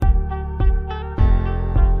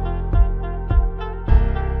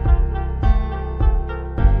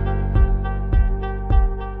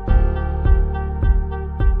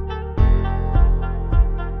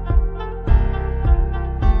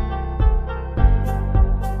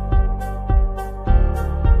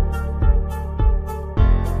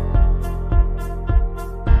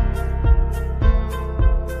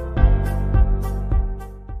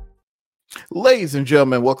Ladies and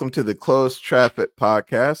gentlemen, welcome to the Closed Traffic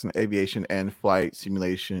Podcast, an aviation and flight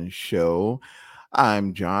simulation show.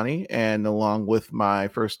 I'm Johnny, and along with my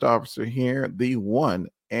first officer here, the one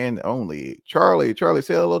and only Charlie. Charlie,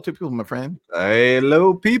 say hello to people, my friend.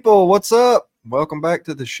 Hello, people. What's up? Welcome back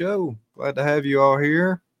to the show. Glad to have you all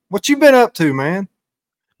here. What you been up to, man?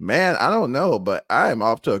 Man, I don't know, but I am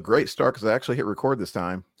off to a great start because I actually hit record this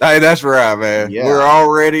time. Hey, that's right, man. Yeah. We're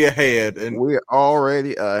already ahead. And we're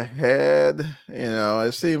already ahead. You know,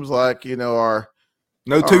 it seems like, our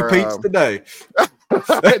two Pete's today.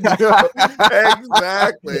 Exactly.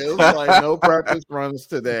 It was like no practice runs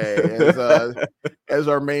today. As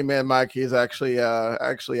our main man Mike, he's actually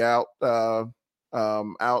out for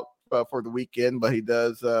the weekend, but he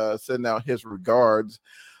does send out his regards.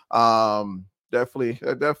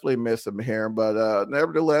 Definitely miss him here, but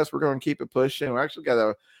nevertheless, we're going to keep it pushing. We actually got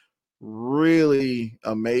a really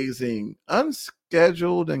amazing,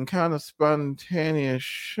 unscheduled, and kind of spontaneous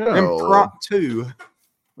show. Impromptu.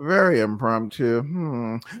 Very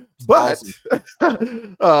impromptu. But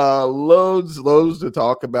awesome. Loads to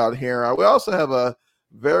talk about here. We also have a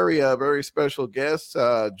very special guest,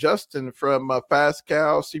 Justin from Fast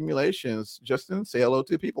Cow Simulations. Justin, say hello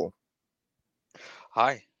to people.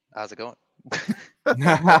 Hi, how's it going?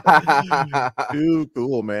 Too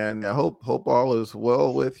cool, man. I hope all is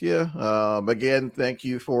well with you. Again, thank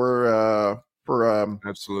you for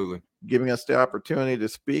absolutely giving us the opportunity to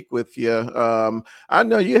speak with you. I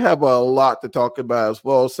know you have a lot to talk about as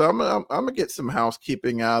well, so I'm gonna get some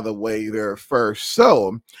housekeeping out of the way there first.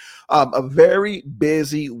 So, a very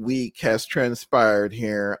busy week has transpired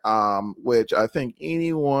here, which I think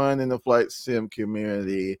anyone in the flight sim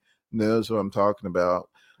community knows what I'm talking about.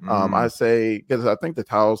 I say, because I think the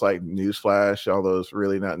title's like newsflash, although it's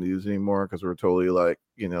really not news anymore because we're totally like,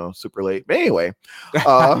 super late. But anyway,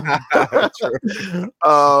 but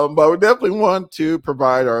we definitely want to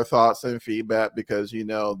provide our thoughts and feedback because,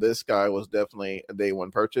 this guy was definitely a day one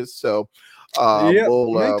purchase. So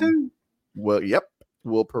we'll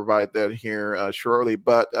provide that here shortly.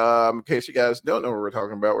 But in case you guys don't know what we're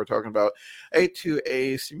talking about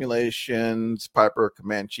A2A Simulations Piper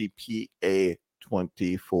Comanche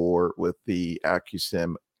PA24 with the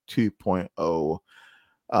AccuSim 2.0.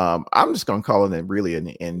 I'm just going to call it really an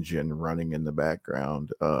engine running in the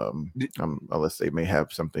background, unless they may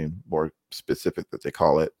have something more specific that they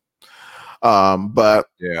call it. But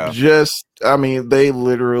they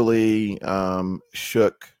literally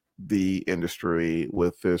shook the industry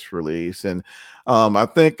with this release. And I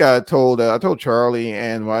think I told Charlie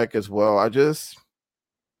and Mike as well.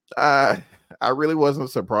 I really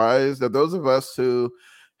wasn't surprised that those of us who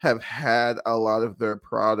have had a lot of their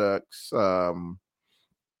products for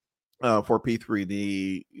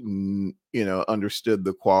P3D, understood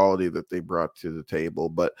the quality that they brought to the table.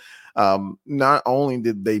 But not only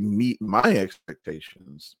did they meet my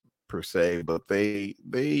expectations per se, but they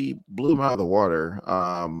blew them out of the water.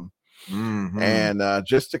 And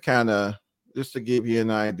just to give you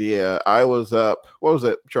an idea, I was up, what was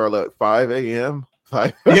it, Charlotte, 5 a.m.?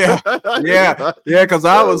 Because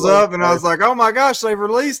I was up and I was like, oh my gosh, they've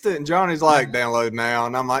released it. And Johnny's like, download now.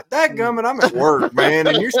 And I'm like, dadgummit, I'm at work, man.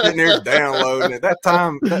 And you're sitting there downloading it. That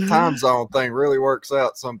time zone thing really works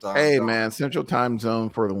out sometimes. Hey, man, Central Time Zone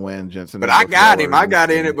for the win, Jensen. But I got him. I got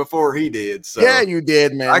in it before he did. So yeah, you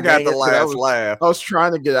did, man. I got the last laugh. I was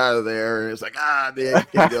trying to get out of there. And it's like, it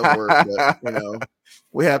didn't work. But,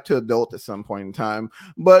 we have to adult at some point in time.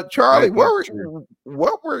 But Charlie,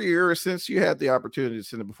 what were your, since you had the opportunity to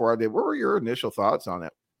send it before I did, what were your initial thoughts on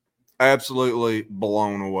it? Absolutely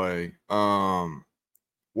blown away.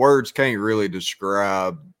 Words can't really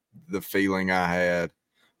describe the feeling I had.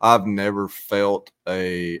 I've never felt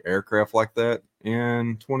a aircraft like that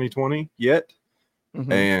in 2020 yet.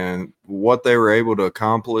 Mm-hmm. And what they were able to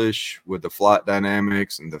accomplish with the flight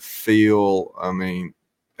dynamics and the feel,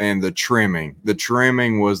 and the trimming. The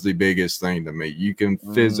trimming was the biggest thing to me. You can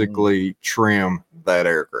physically trim that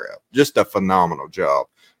aircraft. Just a phenomenal job.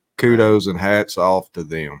 Kudos and hats off to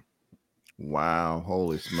them. Wow.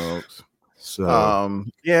 Holy smokes. So,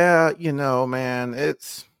 man,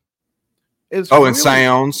 it's really, and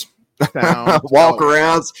sounds. Walk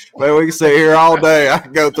arounds. Man, we can sit here all day. I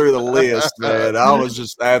can go through the list, man. I was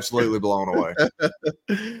just absolutely blown away.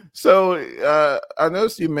 So I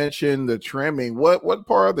noticed you mentioned the trimming. What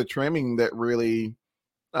part of the trimming that really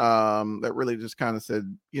just kind of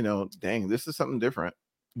said, dang, this is something different?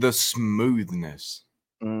 The smoothness.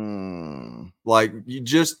 Like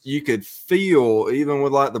you could feel, even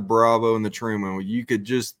with like the Bravo and the trim, you could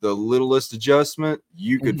just, the littlest adjustment,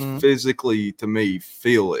 you could physically, to me,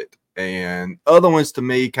 feel it. And other ones to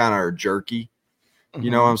me kind of are jerky. You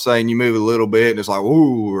know what I'm saying? You move a little bit and it's like,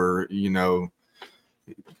 ooh, or,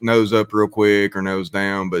 nose up real quick or nose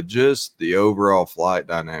down. But just the overall flight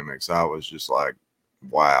dynamics, I was just like,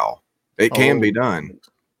 wow, it can be done.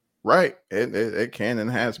 Right. It can and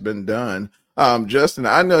has been done. Justin,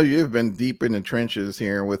 I know you've been deep in the trenches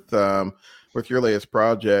here with your latest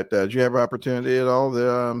project. Did you have an opportunity at all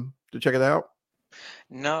to check it out?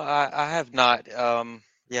 No, I have not.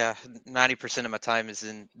 Yeah, 90% of my time is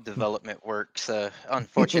in development work. So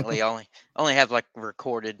unfortunately, I only have like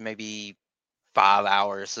recorded maybe 5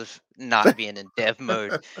 hours of not being in dev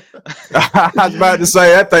mode. I was about to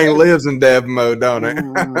say that thing lives in dev mode, don't it?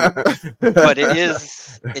 But it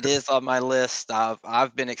is on my list.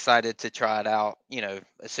 I've been excited to try it out.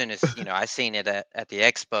 As soon as I seen it at the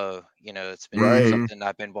expo. It's been something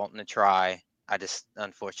I've been wanting to try. I just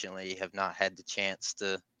unfortunately have not had the chance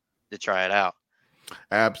to try it out.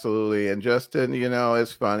 Absolutely. And Justin,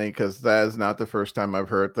 it's funny because that is not the first time I've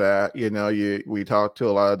heard that. We talk to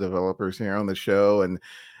a lot of developers here on the show, and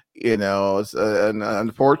and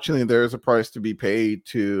unfortunately there's a price to be paid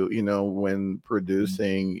to, when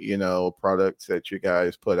producing, products that you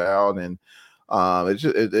guys put out. And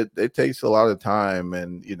it takes a lot of time,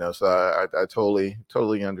 and so I totally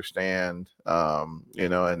understand,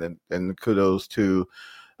 and kudos to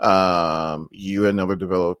you and other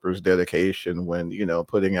developers' dedication when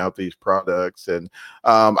putting out these products. And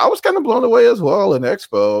I was kind of blown away as well in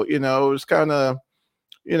Expo. It was kind of,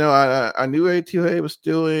 I knew A2A was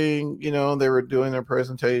doing, they were doing their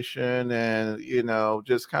presentation, and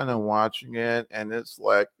just kind of watching it, and it's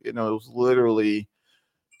like, it was literally,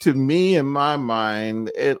 to me, in my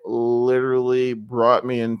mind, it literally brought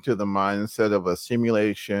me into the mindset of a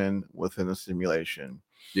simulation within a simulation.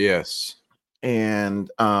 Yes.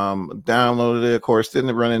 And downloaded it. Of course,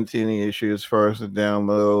 didn't run into any issues as far as the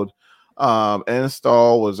download.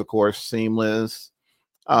 Install was, of course, seamless.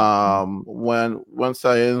 Once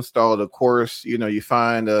I installed, of course, you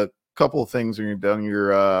find a couple of things when you're done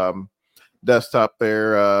your desktop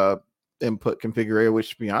there, input configurator,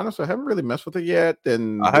 which, to be honest, I haven't really messed with it yet.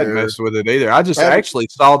 And I hadn't messed with it either. I just actually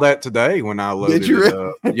saw that today when I loaded it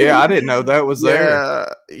up. Yeah, I didn't know that was there.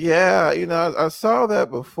 Yeah, I saw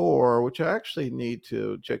that before, which I actually need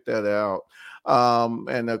to check that out.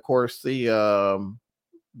 And of course the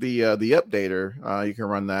updater, you can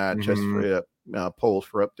run that just for polls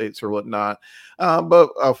for updates or whatnot.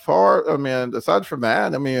 But aside from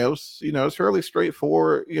that, it was it's fairly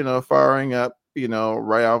straightforward. Firing up,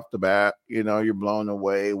 right off the bat, you're blown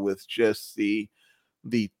away with just the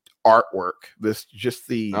artwork.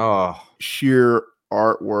 The sheer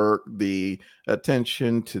artwork, the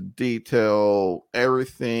attention to detail,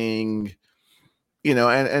 everything. And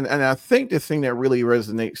I think the thing that really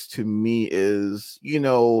resonates to me is,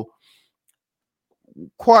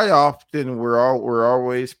 quite often we're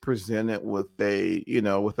always presented with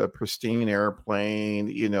a pristine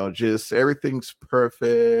airplane, just everything's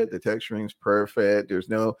perfect, the texturing's perfect, there's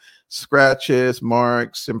no scratches,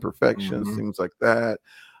 marks, imperfections, things like that.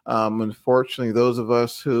 Unfortunately, those of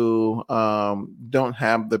us who don't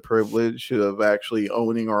have the privilege of actually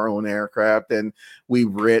owning our own aircraft, and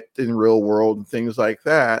we've writ in real world and things like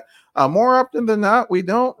that, more often than not, we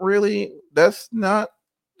don't really, that's not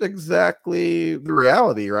exactly the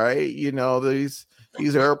reality, right?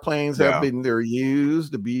 These airplanes they're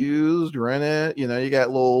used, abused, rented. You got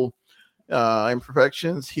little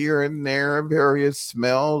imperfections here and there, various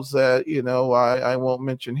smells that I won't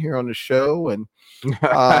mention here on the show. And just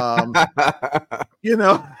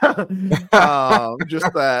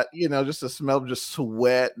that, just the smell of just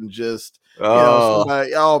sweat and just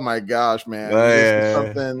somebody, oh my gosh, man, just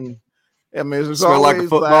something. There's smell like a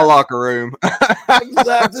football locker room.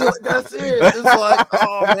 Exactly, that's it. It's like,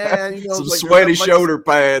 oh man, some sweaty shoulder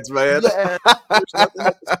pads, man. Yeah, there's nothing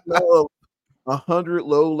like the smell of 100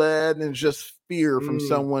 low lead and just fear from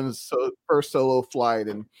someone's first solo flight.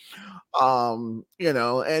 And and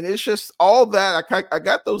it's just all that. I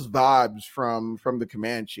got those vibes from the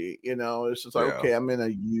Comanche. It's just like, okay, I'm in a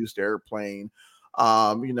used airplane.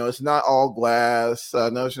 It's not all glass. No,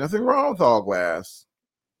 there's nothing wrong with all glass.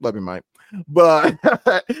 Love you, Mike. But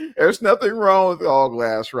there's nothing wrong with all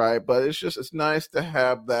glass, right? But it's nice to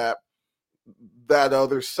have that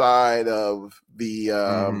other side of the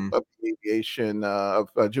of aviation, of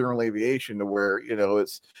general aviation, to where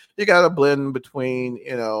it's, you got a blend between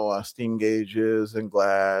steam gauges and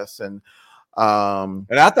glass, and I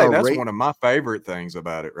think that's one of my favorite things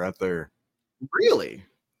about it right there. Really?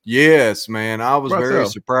 Yes, man. I was very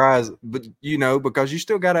surprised, but because you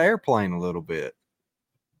still got an airplane a little bit.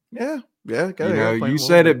 Yeah. You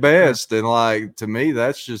said it best, and like, to me,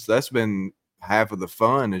 that's been half of the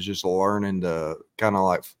fun is just learning to kind of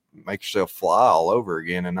like make yourself fly all over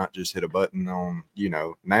again and not just hit a button on,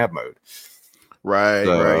 nav mode. Right,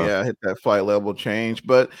 yeah, hit that flight level change.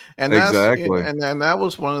 But and that's exactly. and that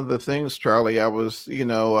was one of the things, Charlie. I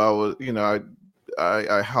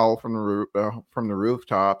howl from the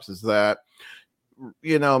rooftops is that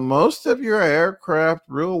most of your aircraft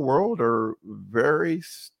real world are very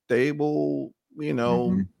stable,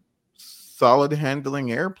 solid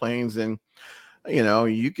handling airplanes, and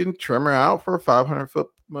you can trim her out for a 500 foot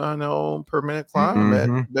per minute climb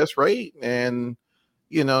at best rate, and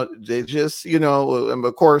they just and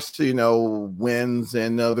of course winds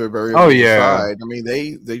and other variables aside, I mean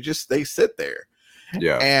they sit there,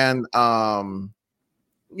 and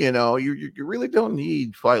you really don't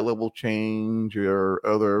need flight level change or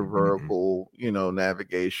other vertical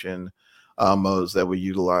navigation modes that we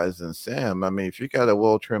utilize in sim. I mean, if you got a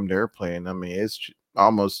well trimmed airplane, I mean it's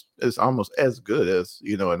almost as good as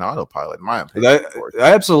an autopilot, in my opinion.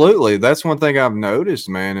 Absolutely, that's one thing I've noticed,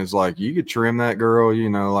 man, is like you could trim that girl,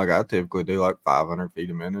 like I typically do, like 500 feet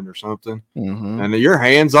a minute or something, and your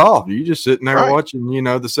hands off, you just sitting there watching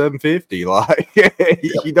the 750, like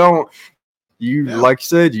you don't like you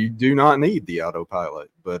said, you do not need the autopilot,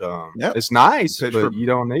 but it's nice, but you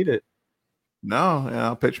don't need it.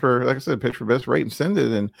 No, pitch for, like I said, pitch for best rate and send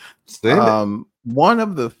it. And one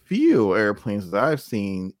of the few airplanes that I've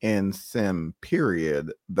seen in sim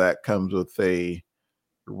period that comes with a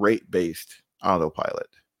rate-based autopilot.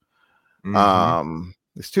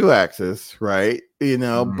 It's 2-axis, right?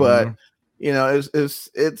 But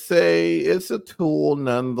it's a tool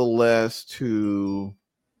nonetheless to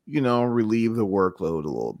relieve the workload a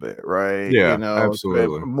little bit, right? Yeah,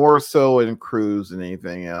 absolutely. More so in cruise than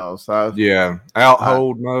anything else. Out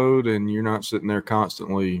hold mode, and you're not sitting there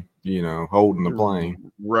constantly, holding the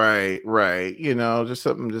plane. Right. Just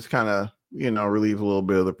something, just kind of, relieve a little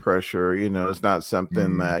bit of the pressure. It's not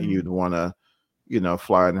something that you'd want to,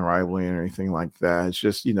 fly in a rivalry or anything like that. It's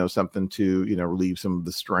just, something to, relieve some of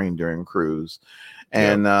the strain during cruise.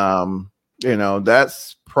 And,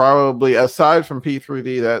 that's probably, aside from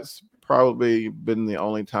P3D, that's probably been the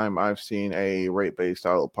only time I've seen a rate-based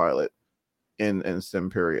autopilot in sim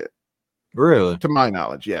period. Really? To my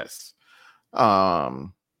knowledge, yes.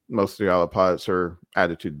 Most of the autopilots are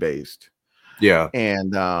attitude-based. Yeah.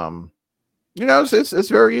 And, it's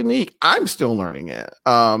very unique. I'm still learning it.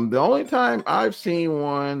 The only time I've seen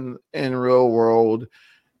one in real world,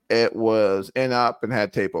 it was up and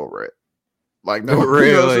had tape over it. Like no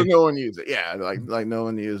one used it. Yeah, like no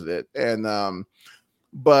one used it. And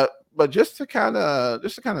but just to kind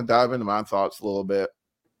of dive into my thoughts a little bit.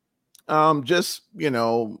 Just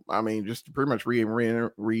just to pretty much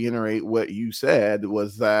reiterate what you said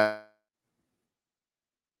was that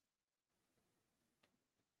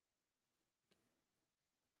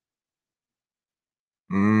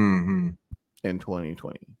in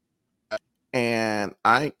 2020. And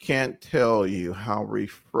I can't tell you how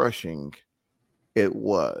refreshing it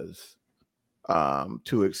was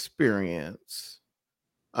to experience,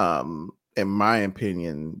 in my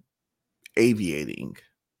opinion, aviating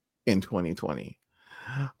in 2020.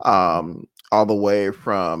 All the way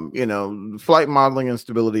from, flight modeling and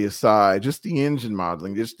stability aside, just the engine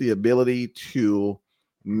modeling, just the ability to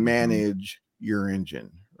manage your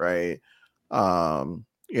engine, right?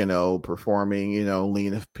 Performing,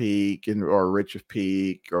 lean of peak or rich of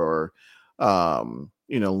peak, or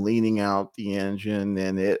leaning out the engine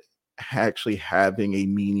and it actually having a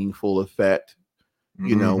meaningful effect,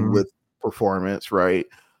 with performance, right?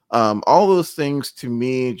 All those things to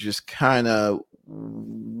me just kind of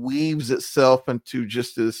weaves itself into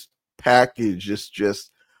just this package,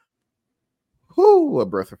 just a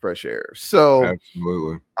breath of fresh air. So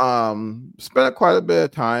absolutely, spent quite a bit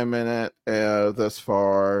of time in it thus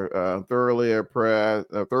far. Thoroughly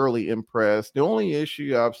impressed. The only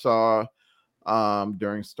issue I've saw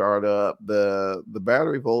during startup, the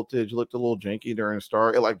battery voltage looked a little janky during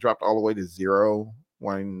start. It dropped all the way to 0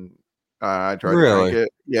 when I tried to crank it.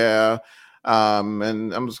 Yeah.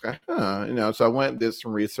 And I'm just so I went and did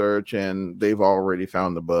some research, and they've already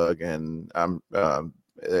found the bug, and I'm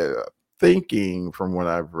thinking from what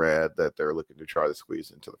I've read that they're looking to try to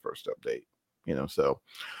squeeze into the first update,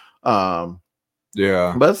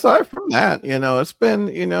 yeah. But aside from that, it's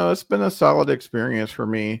been a solid experience for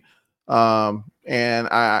me. And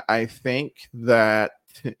I think that,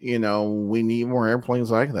 we need more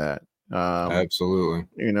airplanes like that. Absolutely.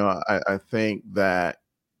 I think that,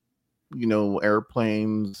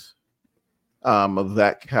 airplanes of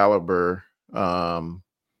that caliber,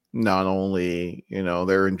 not only,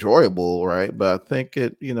 they're enjoyable, right? But I think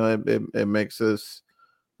it makes us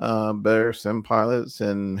better sim pilots,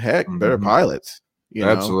 and heck, better pilots.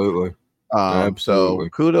 Absolutely. So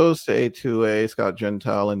kudos to A2A, Scott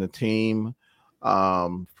Gentile, and the team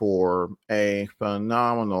for a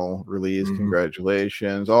phenomenal release.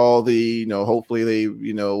 Congratulations. All the, hopefully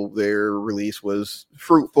their release was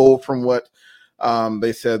fruitful from what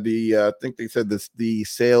they said. I think they said the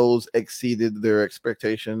sales exceeded their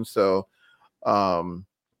expectations. So I'm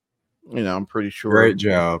pretty sure. Great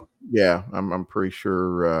job. Yeah, I'm pretty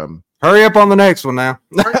sure. Hurry up on the next one now.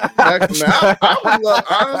 I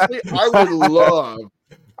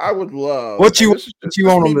would love. What you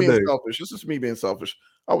want them to do? Selfish. This is me being selfish.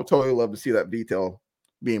 I would totally love to see that detail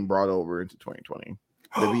being brought over into 2020.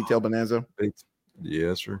 The detail bonanza.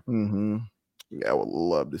 Yes, sir. Yeah, I would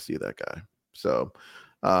love to see that guy. So,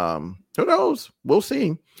 who knows? We'll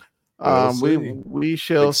see. We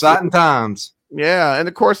shall. Exciting times. Yeah, and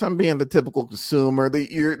of course I'm being the typical consumer.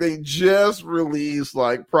 They just released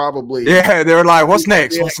probably. Yeah, they're like, what's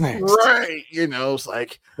next? What's next? Right. It's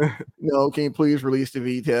like, can you please release the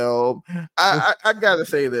detail? I gotta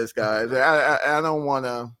say this, guys. I don't want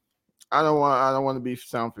to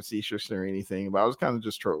sound facetious or anything, but I was kind of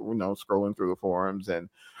just scrolling through the forums, and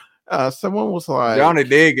someone was like, Johnny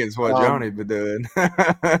Diggins, what Johnny been doing?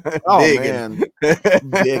 Digging.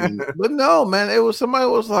 But no, man, somebody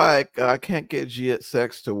was like, I can't get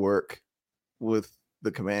GXX to work with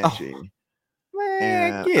the Comanche.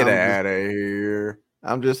 Man, get out of here.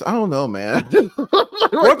 I don't know, man.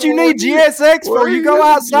 What you need GXX for? You go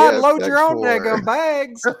outside and load your own daggum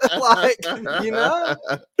bags.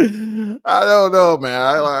 I don't know,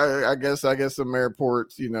 man. I guess some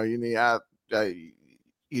airports, you need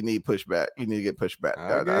you need pushback. You need to get pushback.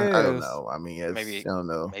 I don't know. I mean, I don't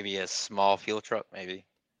know. Maybe a small fuel truck, maybe.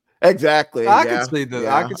 Exactly. I can see that.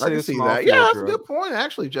 Yeah, I can see that. Yeah, that's a good point,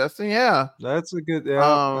 actually, Justin. Yeah, that's a good. Yeah,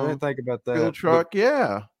 I didn't think about that. Fuel truck.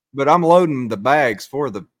 But I'm loading the bags for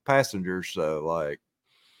the passengers, so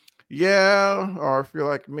yeah. Or if you're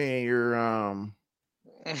like me, you're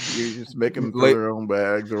just making their own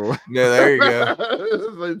bags, or yeah, there you go.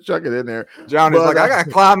 Chuck it in there. Johnny's like, I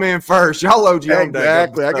gotta climb in first. Y'all load your own.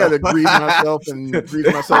 Exactly. I gotta grease myself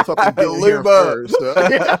up and get lube up.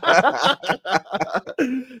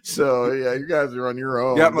 So yeah, you guys are on your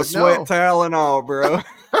own. Got my sweat towel and all, bro.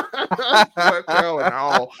 Sweat towel and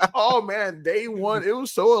all. Oh man, day one, it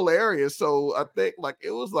was so hilarious. So I think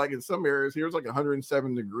it was in some areas here, it was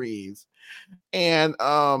 107 degrees. And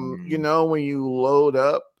when you load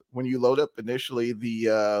up initially the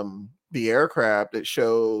aircraft, it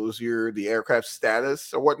shows the aircraft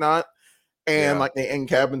status or whatnot, and the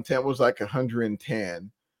in-cabin temp was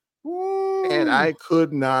 110. And I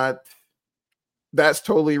could not. That's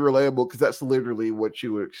totally relatable, because that's literally what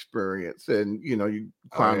you would experience. And you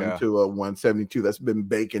climb into a 172 that's been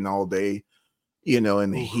baking all day, in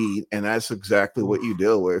the heat, and that's exactly what you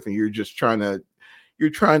deal with. And you're just trying to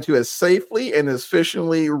as safely and as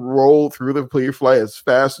efficiently roll through the pre-flight as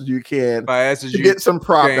fast as you can, to get some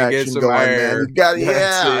prop action going, man. You got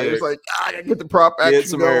it's I gotta get the prop action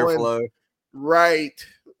some going. Airflow. Right.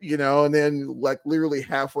 And then literally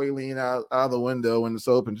halfway lean out of the window when it's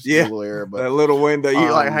open, just a little air. But that little window, you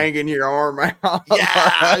hanging your arm out.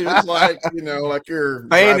 Yeah, it's you're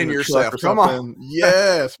fanning yourself. Come on.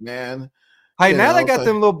 Yes, man. Hey, now they got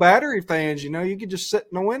them little battery fans. You could just sit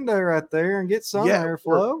in the window right there and get some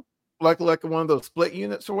airflow. Like one of those split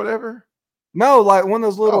units or whatever. No, like one of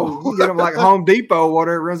those little, you get them like Home Depot,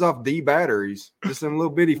 whatever. It runs off D batteries. Just some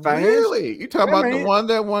little bitty fans. Really? You talking about the one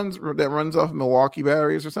that runs off Milwaukee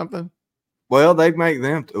batteries or something? Well, they make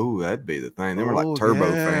them. That'd be the thing. They were like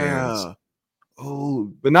turbo fans.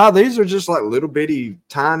 Oh, but now these are just like little bitty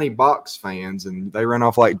tiny box fans, and they run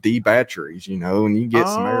off D batteries, and you get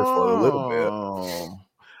some airflow a little bit.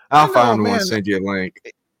 I'll find one, send you a link.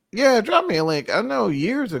 Yeah, drop me a link. I know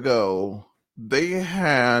years ago they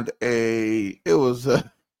had I ain't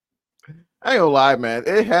gonna lie, man.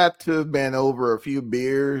 It had to have been over a few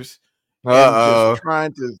beers. Just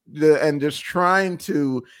trying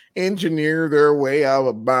to engineer their way out of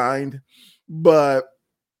a bind. But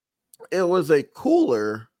it was a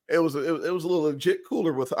cooler. It was a little legit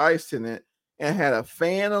cooler with ice in it, and had a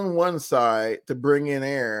fan on one side to bring in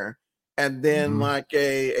air, and then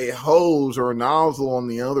a hose or a nozzle on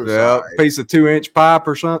the other side. Piece of 2-inch pipe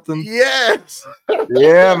or something. Yes.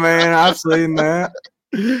 Yeah, man, I've seen that.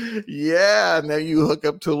 Yeah, and then you hook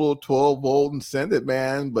up to a little 12-volt and send it,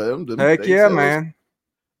 man. But heck yeah, man.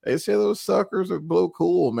 They say those suckers are blow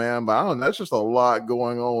cool, man. But I don't know. That's just a lot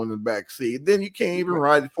going on in the back seat. Then you can't even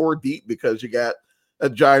ride 4 deep because you got a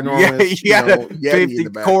ginormous, you got a Yeti in 50 the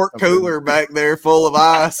back. quart cooler back there full of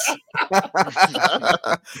ice.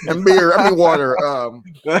 And beer. I mean, water.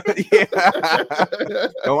 Yeah.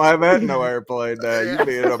 Don't have that in no airplane now. You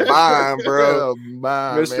be in a bind, bro.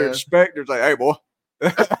 Mr. Inspector's like, hey, boy.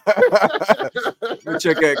 Let me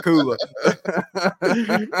check that cooler.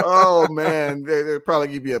 Oh man, they'd probably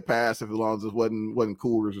give you a pass if as long as it wasn't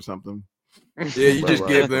coolers or something. Yeah, you just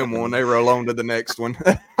give them one. They roll on to the next one.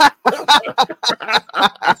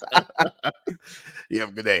 You have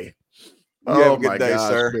a good day. You have a good day,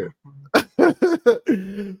 sir.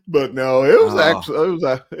 But no, it was actually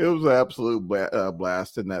it was an absolute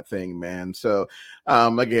blast in that thing, man. So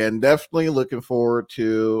again, definitely looking forward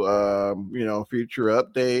to future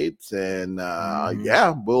updates, and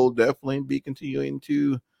yeah, we'll definitely be continuing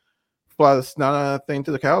to fly this thing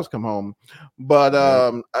till the cows come home. But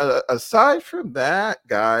aside from that,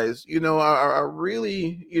 guys, I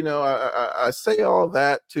really, I say all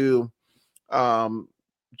that to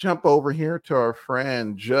jump over here to our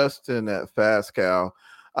friend Justin at Fast Cow.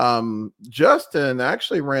 Justin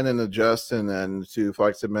actually ran into Justin and to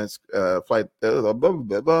Flight Cements flight.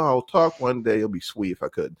 I'll talk one day. It'll be sweet if I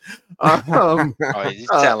could. You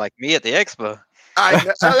sound like me at the expo.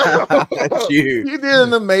 You did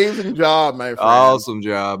an amazing job, my friend. Awesome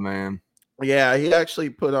job, man. Yeah, he actually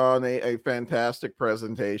put on a fantastic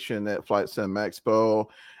presentation at Flight Sim Expo.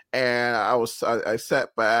 And I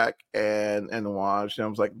sat back and watched, and I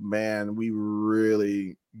was like, man, we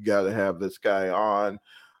really got to have this guy on.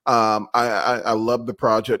 I love the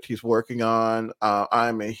project he's working on.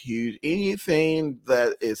 I'm a huge anything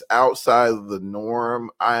that is outside of the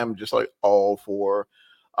norm. I am just like all for,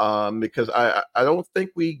 because I don't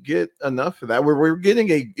think we get enough of that. We're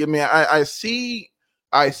getting I see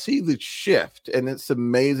the shift, and it's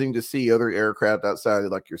amazing to see other aircraft outside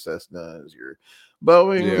of like your Cessnas, your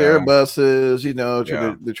Boeing, Airbuses,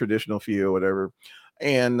 the traditional few or whatever.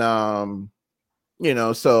 And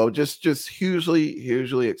so just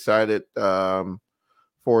hugely excited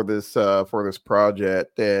for this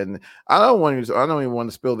project. And I don't even want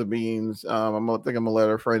to spill the beans. I'm gonna let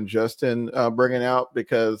our friend Justin bring it out,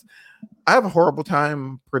 because I have a horrible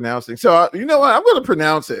time pronouncing. So you know what? I'm going to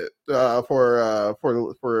pronounce it for our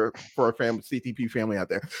family, CTP family out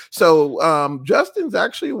there. So Justin's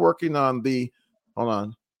actually working on the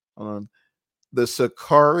hold on the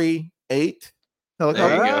Sakari 8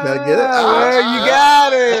 helicopter. There you go. Did I get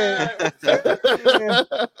it?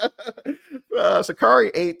 You got it.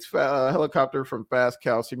 Sakari 8 helicopter from Fast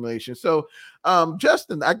Cow Simulation. So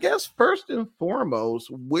Justin, I guess first and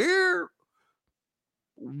foremost,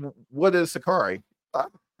 what is Sakari? All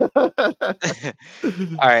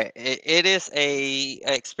right, it is a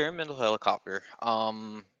experimental helicopter.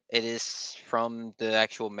 It is from the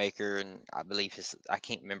actual maker, and I believe I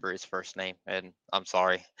can't remember his first name, and I'm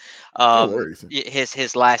sorry. No worries.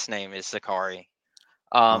 His last name is Sakari.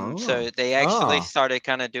 So they actually started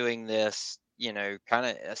kind of doing this, kind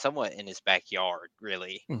of somewhat in his backyard,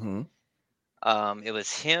 really. Mm-hmm. It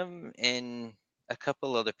was him and a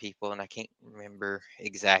couple other people, and I can't remember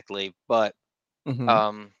exactly, but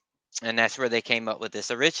and that's where they came up with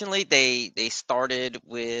this. Originally, they started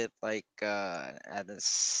with like at a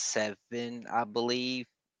 7, I believe,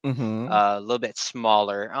 a little bit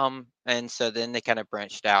smaller. And so then they kind of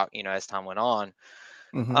branched out, as time went on.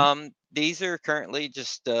 These are currently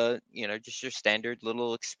just just your standard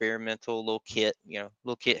little experimental little kit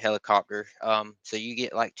helicopter. So you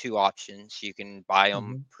get like 2 options. You can buy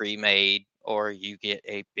them pre-made, or you get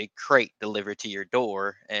a big crate delivered to your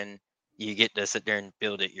door, and you get to sit there and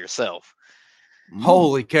build it yourself.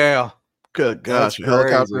 Holy cow! Good gosh,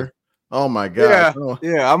 helicopter! Oh my gosh!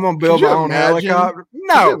 Yeah, I'm gonna build my own helicopter.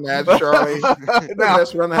 No, imagine, Charlie.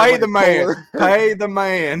 Pay the man. Pay the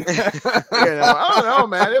man. I don't know,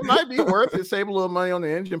 man. It might be worth it. Save a little money on the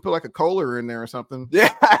engine. Put like a Kohler in there or something.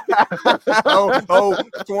 Yeah.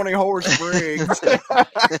 20 horse rigs.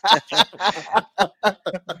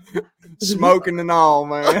 Smoking and all,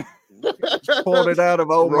 man. Pulled it out of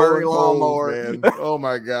old Murray lawnmower, man. Oh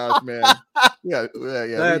my gosh, man! Yeah.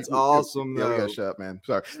 That's awesome. Yeah, we got shut, man.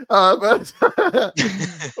 Sorry, but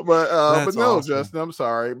no, awesome. Justin, I'm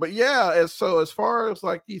sorry, but yeah. So as far as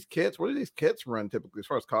like these kits, what do these kits run typically as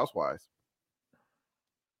far as cost wise?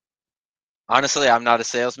 Honestly, I'm not a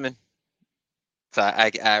salesman, so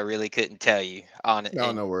I really couldn't tell you on it.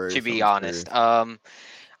 No worries. To be honest, I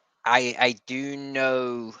do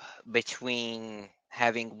know between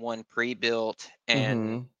having one pre-built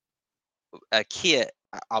and a kit,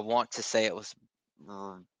 I want to say it was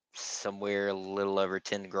somewhere a little over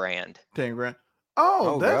 10 grand. 10 grand.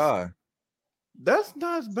 Oh, God. That's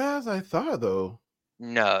not as bad as I thought, though.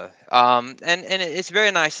 No. And it's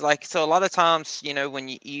very nice. Like, so a lot of times, you know, when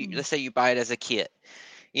you let's say you buy it as a kit,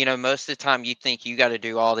 you know, most of the time you think you got to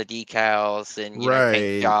do all the decals and, you know, paint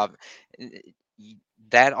Right. job. N- y-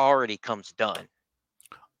 That already comes done.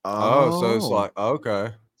 Oh, so it's Oh. like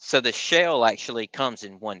okay. So the shell actually comes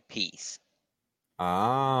in one piece.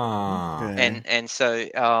 Ah. Okay. And so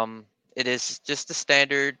it is just a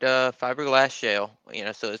standard fiberglass shell, you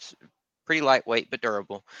know, so it's pretty lightweight but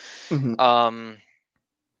durable. Mhm. Um,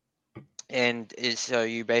 and is so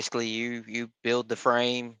you basically you build the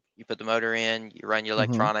frame, you put the motor in, you run your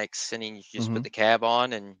Mhm. electronics, and then you just put Mhm. the cab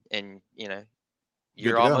on, and you know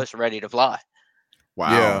Good you're to go. almost ready to fly.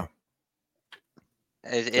 Wow. Yeah,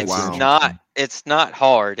 It's that's Wow. not interesting. it's not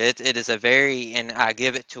hard. It is a very, and I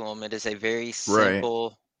give it to them. It is a very Right.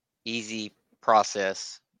 simple, easy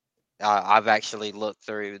process. I've actually looked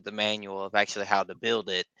through the manual of actually how to build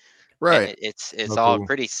it, and Right. it's Oh, all cool.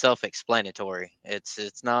 pretty self-explanatory.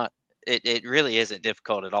 It's not it really isn't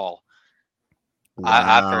difficult at all.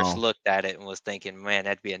 I first Wow. looked at it and was thinking, man,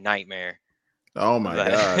 that'd be a nightmare. Oh my But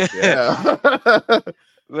gosh. Yeah.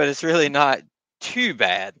 but it's really not too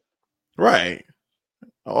bad. Right.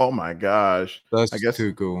 Oh my gosh. I That's guess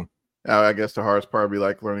too cool. I guess the hardest part would be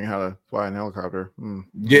like learning how to fly an helicopter.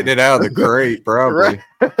 Yeah. Getting it out of the crate, Right. probably.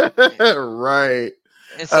 Right.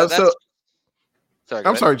 And so So that's sorry,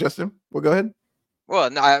 go I'm ahead. sorry, Justin. Well, go ahead. Well,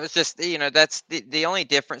 no, I was just, you know, that's the only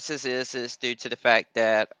differences is due to the fact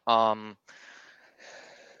that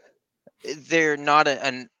they're not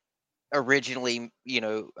an originally, you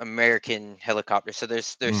know, American helicopter. So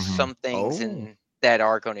there's Hmm. some things Oh. in that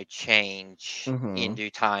are going to change in Mm-hmm. due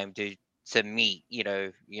time to meet, you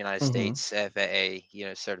know, United Mm-hmm. States FAA, you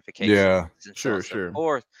know, certifications Yeah. and so on Sure, and so sure.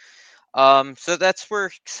 forth. So that's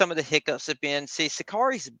where some of the hiccups have been. See,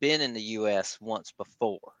 Sakari's been in the U.S. once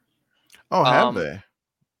before, Oh, have um, they?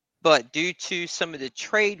 but due to some of the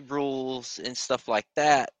trade rules and stuff like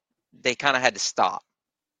that, they kind of had to stop.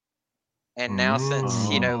 And now since,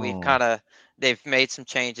 you know, Mm. we've Oh, kind of they've made some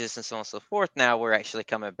changes and so on and so forth, now we're actually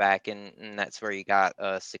coming back, and that's where you got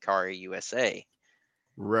Sakari USA.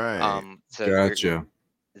 right. So Gotcha.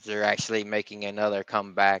 they're actually making another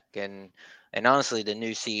comeback, and honestly, the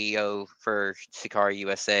new CEO for Sakari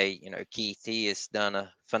USA, you know, Keith, he has done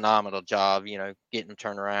a phenomenal job, you know, getting them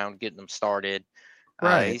turned around, getting them started.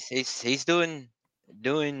 Right. He's doing,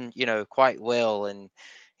 you know, quite well, and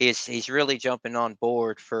he's really jumping on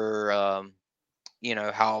board for you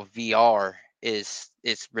know, how VR is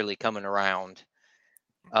really coming around.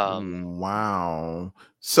 Wow.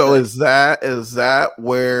 So So is that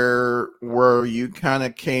where you kind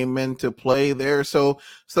of came into play there? So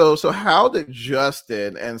how did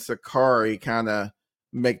Justin and Sakari kind of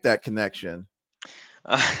make that connection?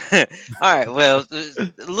 all right, well,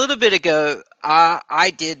 a little bit ago,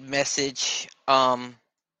 I did message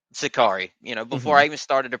Sakari, you know, before Mm-hmm. I even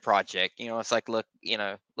started the project. You know, it's like, look, you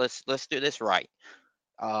know, let's do this right.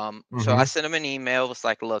 So I Hmm. sent him an email. Was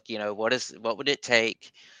like, look, you know, what would it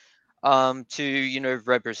take to, you know,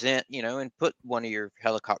 represent, you know, and put one of your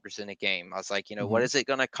helicopters in a game. I was like, you know, what Mm-hmm. is it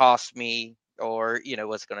going to cost me, or, you know,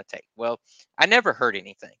 what's it going to take? Well, I never heard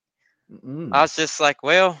anything. I Mm-hmm. was just like,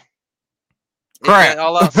 well, if Crap.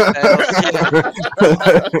 all else fails, yeah,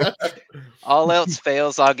 all else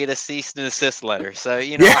fails, I'll get a cease and desist letter. So,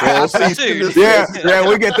 you know, I Yeah. Full cease and pursued. Yeah. desist. Yeah.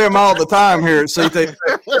 We get them all the time here at CT.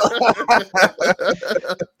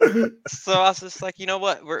 So I was just like, you know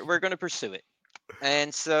what, we're going to pursue it.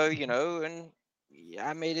 And so, you know, and yeah,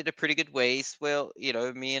 I made it a pretty good ways. Well, you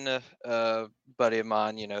know, me and a buddy of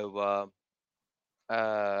mine, you know,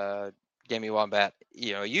 Gammy Wombat,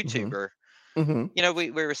 you know, a Mm-hmm. YouTuber, Mm-hmm. you know,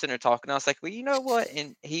 we were sitting there talking. I was like, well, you know what?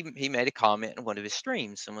 And he made a comment in one of his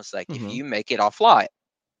streams and was like, if Mm-hmm. you make it, I'll fly it.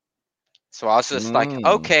 So I was just like, Mm.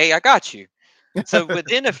 okay, I got you. So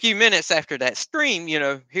within a few minutes after that stream, you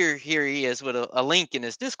know, here he is with a link in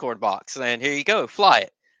his Discord box, and here you go, fly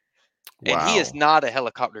it. And he is Wow. not a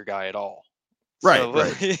helicopter guy at all. Right, So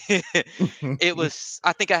right. it was,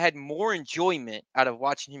 I think I had more enjoyment out of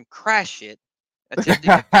watching him crash it,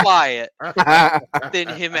 attempting to fly it, than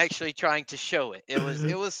him actually trying to show it. It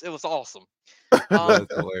was awesome. Um,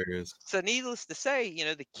 That's hilarious. so needless to say, you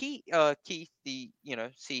know, the Keith, the, you know,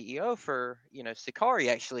 CEO for, you know, Sakari,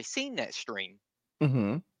 actually seen that stream.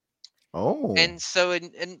 Mm-hmm. Oh. And so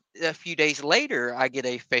in a few days later, I get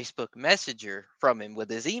a Facebook messenger from him with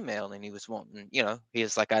his email, and he was wanting, you know, he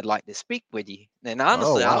was like, I'd like to speak with you. And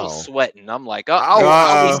Oh honestly, I was wow. sweating. I'm like, oh, I was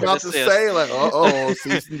cease Uh, and about to desist. say like, oh,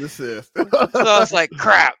 cease and desist. So I was like,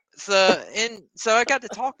 crap. So I got to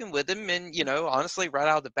talking with him, and, you know, honestly, right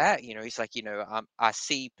out of the bat, you know, he's like, you know, I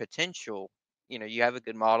see potential. You know, you have a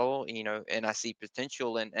good model, you know, and I see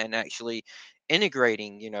potential and actually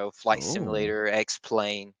integrating, Flight Oh, Simulator,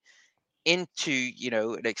 X-Plane into,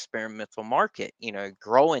 an experimental market,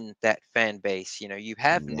 growing that fan base. You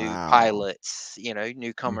have new wow. pilots,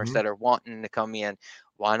 newcomers Mm-hmm. that are wanting to come in.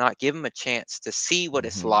 Why not give them a chance to see what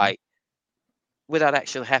it's Mhm. like without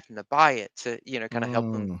actually having to buy it, to, kind of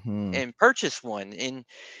help them Mhm. and purchase one. And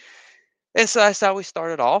so that's how we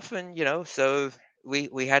started off. And, so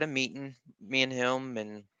we had a meeting, me and him,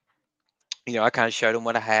 and, I kind of showed him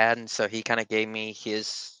what I had. And so he kind of gave me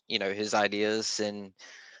his ideas and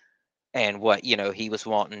what, he was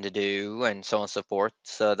wanting to do, and so on and so forth.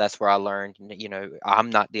 So that's where I learned, I'm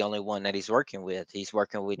not the only one that he's working with. He's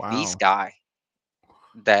working with Wow. V-Sky,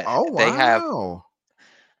 that Oh, they have. wow.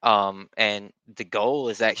 And the goal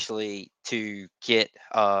is actually to get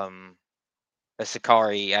a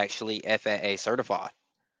Sakari actually FAA certified,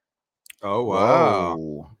 Oh wow,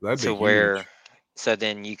 Whoa. that'd be to where, huge. so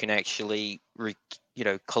then you can actually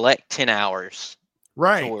collect 10 hours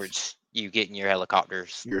Right. towards you getting your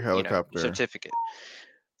helicopter's, Your helicopter. certificate.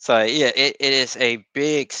 So yeah, it is a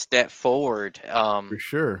big step forward, For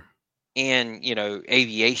sure. in,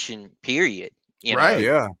 aviation period, Right.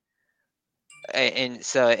 Yeah. and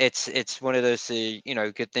so it's one of those,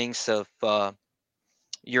 good things of,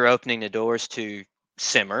 you're opening the doors to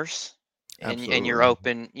simmers, and you're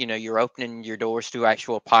Absolutely. you're opening your doors to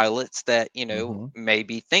actual pilots that, Mhm. may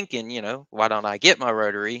be thinking, why don't I get my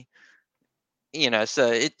rotary?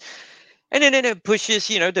 So and then it pushes,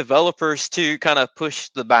 developers to kind of push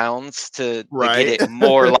the bounds to get Right. it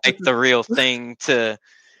more like the real thing, to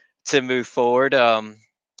move forward.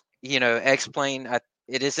 X-Plane,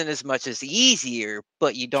 it isn't as much as easier,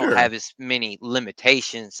 but you don't Sure. have as many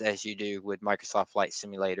limitations as you do with Microsoft Flight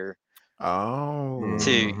Simulator, to, Oh.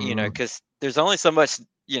 Mm-hmm. because there's only so much,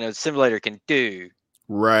 simulator can do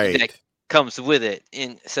that Right. comes with it.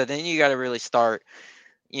 And so then you got to really start,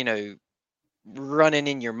 you know, running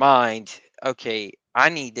in your mind, okay, I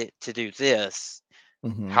need it to do this.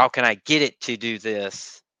 Mhm. How can I get it to do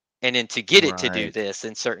this? And then to get it to do Right. this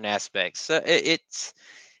in certain aspects. So it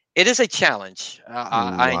is a challenge.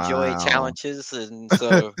 I enjoy Wow. challenges, and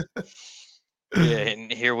so yeah,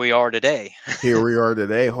 and here we are today. Here we are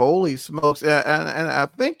today. Holy smokes! And I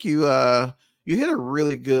think you hit a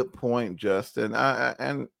really good point, Justin.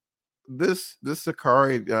 And this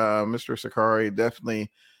Sakari, Mr. Sakari,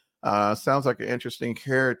 definitely sounds like an interesting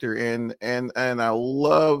character, and I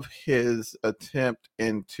love his attempt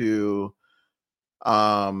into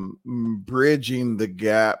bridging the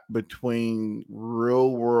gap between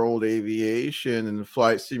real world aviation and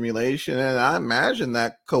flight simulation. And I imagine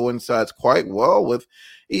that coincides quite well with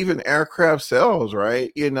even aircraft sales,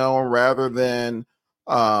 right? Rather than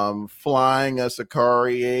flying a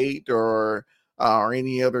Sakari 8 or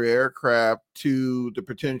any other aircraft to the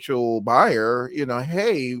potential buyer,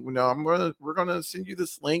 hey, we're gonna send you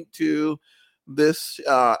this link to this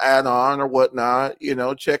add-on or whatnot,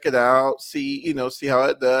 check it out, see how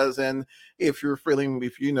it does. And if you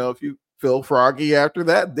feel froggy after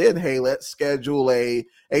that, then hey, let's schedule a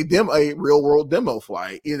real world demo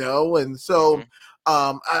flight, and so Hmm.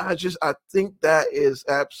 I think that is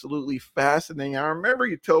absolutely fascinating. I remember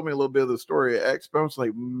you told me a little bit of the story at Expo. I was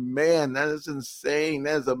like, man, that is insane.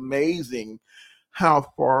 That is amazing how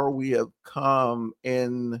far we have come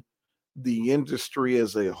in the industry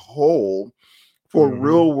as a whole for Mm-hmm.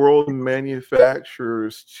 real world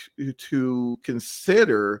manufacturers to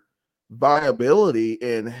consider viability.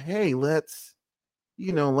 And hey, let's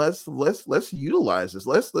utilize this,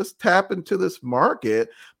 let's tap into this market,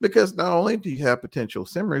 because not only do you have potential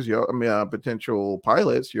simmers, potential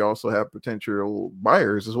pilots, you also have potential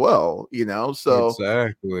buyers as well, so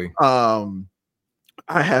Exactly. um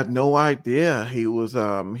I had no idea he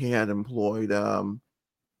had employed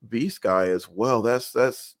V-Sky as well. That's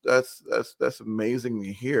amazing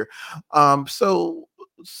to hear. So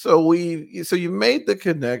you made the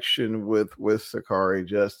connection with Sakari,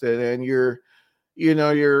 Justin, and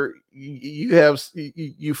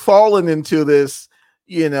you've fallen into this,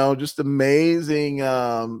 just amazing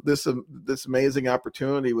this amazing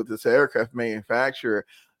opportunity with this aircraft manufacturer.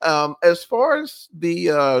 As far as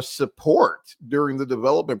the support during the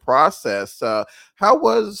development process, how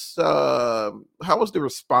was the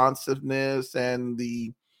responsiveness and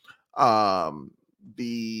the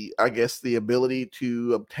I guess the ability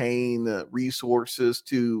to obtain resources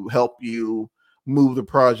to help you move the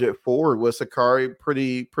project forward? Was Sakari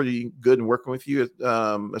pretty good in working with you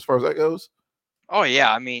as far as that goes? Oh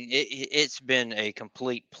yeah, I mean, it's been a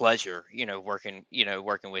complete pleasure,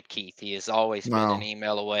 working with Keith. He has always been an Wow.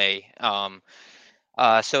 email away.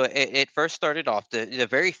 So it first started off, the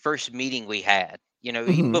very first meeting we had, even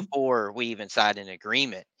Hmm. before we even signed an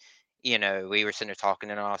agreement. we were sitting there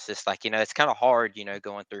talking, and I was just like, it's kind of hard,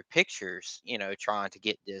 going through pictures, trying to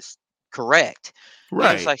get this correct.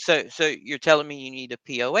 It's Right. like, so you're telling me you need a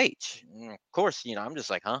POH? And of course, I'm just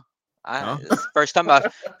like, huh? It's the first time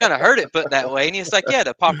I've kind of heard it put that way. And he's like, yeah,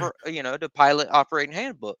 the pilot operating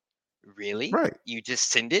handbook. Really? Right. You just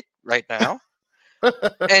send it right now?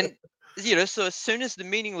 And so as soon as the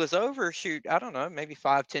meeting was over, shoot, I don't know, maybe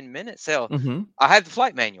 5-10 minutes, hell, Mm-hmm. I had the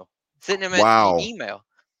flight manual sitting in my email.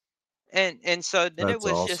 And so then it That's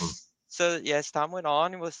was awesome. just, so as time went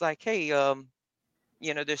on, it was like, hey,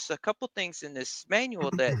 there's a couple things in this manual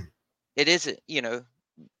that it isn't,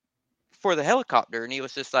 for the helicopter. And he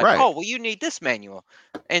was just like, Right. oh, well, you need this manual,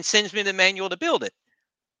 and sends me the manual to build it.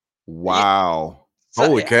 Wow. So,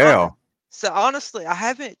 Holy cow. So honestly, I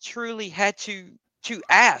haven't truly had to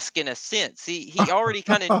ask, in a sense. He already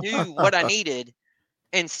kind of knew what I needed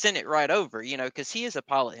and sent it right over, because he is a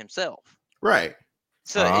pilot himself. Right.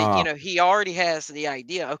 So he already has the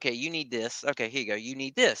idea. Okay, you need this. Okay, here you go. You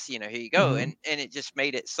need this. Here you go. Mhm. And it just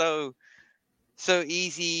made it so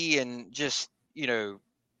easy, and just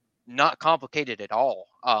not complicated at all.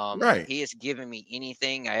 Right. He has given me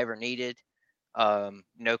anything I ever needed.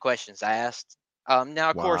 No questions asked. Now,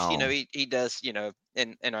 of course, Wow. he does,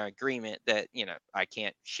 in our agreement that, I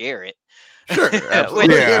can't share it. Sure. Which,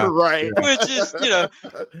 Absolutely. Yeah. Right. which is,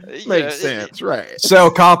 Makes sense. Right.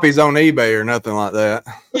 Sell copies on eBay or nothing like that.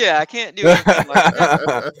 Yeah, I can't do anything like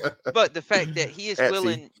that. But the fact that he is Etsy.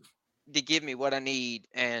 willing to give me what I need,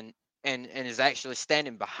 and is actually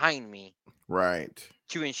standing behind me, Right.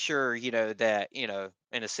 to ensure, that, in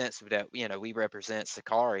a sense of that, we represent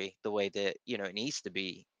Sakari the way that, it needs to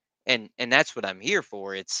be. And that's what I'm here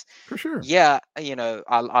for. It's, For sure. yeah,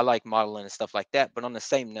 I like modeling and stuff like that, but on the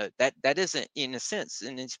same note, that isn't, in a sense,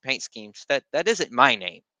 in these paint schemes, that isn't my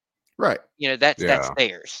name. Right. That's Yeah.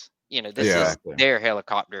 theirs. This Yeah. is their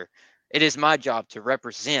helicopter. It is my job to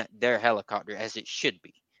represent their helicopter as it should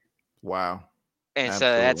be. Wow. And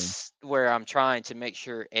Absolutely. so that's where I'm trying to make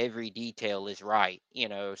sure every detail is right,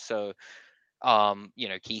 so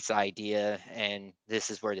Keith's idea, and this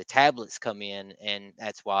is where the tablets come in, and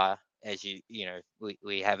that's why, as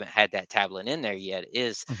we haven't had that tablet in there yet,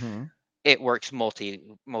 is Mhm. it works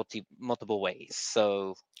multiple ways.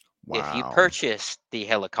 So if you Wow. purchase the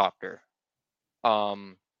helicopter,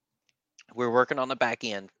 we're working on the back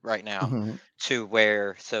end right now, Mhm. to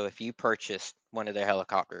where, so if you purchase one of their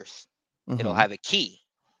helicopters, it'll Mhm. have a key.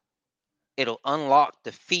 It'll unlock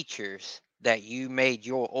the features that you made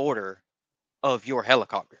your order of your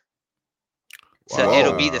helicopter. So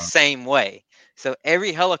it'll be the Wow. same way. So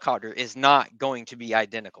every helicopter is not going to be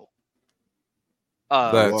identical.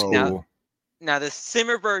 That's Whoa. cool. Now the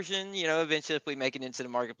Simmer version, eventually if we make it into the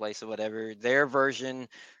marketplace or whatever, their version,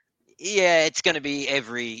 yeah, it's going to be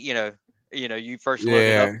every, you first load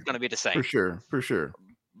it up, Yeah. it's going to be the same. For sure. For sure.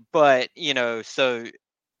 But, so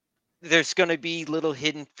there's going to be little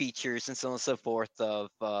hidden features and so on and so forth of,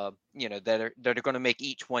 that are going to make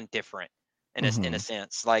each one different in a Mhm.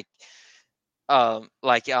 sense. Like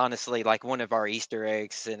honestly, like one of our Easter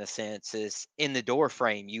eggs, in a sense, is in the door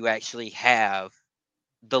frame. You actually have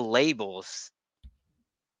the labels.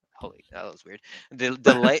 Holy, that was weird. The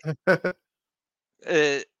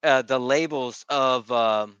labels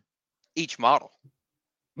of each model.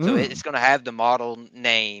 So Mm. it's going to have the model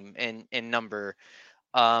name and number.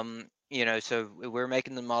 So we're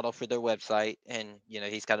making the model for their website, and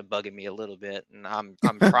he's kind of bugging me a little bit, and I'm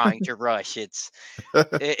trying to rush.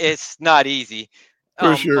 It's not easy.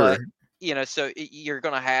 For sure. But so you're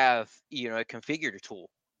gonna have a configurator tool.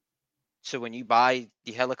 So when you buy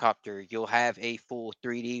the helicopter, you'll have a full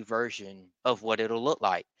 3D version of what it'll look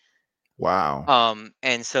like. Wow.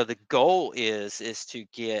 And so the goal is to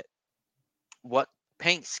get what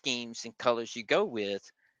paint schemes and colors you go with.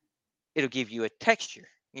 It'll give you a texture,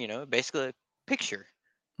 basically a picture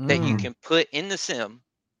that you Mm. can put in the sim,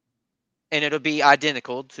 and it'll be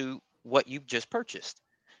identical to what you've just purchased.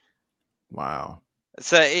 Wow.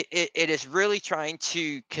 So it is really trying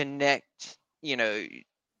to connect,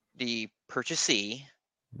 the purchasee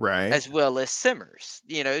Right. as well as simmers,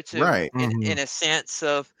 to Right. in a sense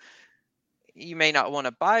of, you may not want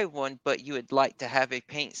to buy one, but you would like to have a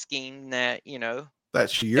paint scheme that,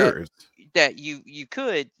 That's that yours. that you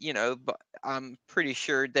could, but I'm pretty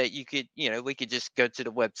sure that you could, we could just go to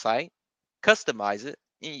the website, customize it,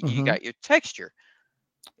 and you Mhm. got your texture,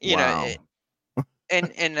 Wow.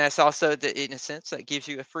 and that's also in a sense, that gives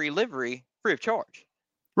you a free livery free of charge.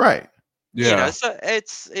 Right. Yeah. So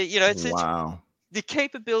it's Wow. the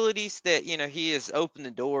capabilities that he has opened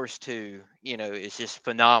the doors to, is just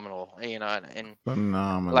phenomenal. And like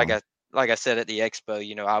Phenomenal. like I said at the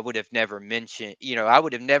expo, I would have never mentioned, I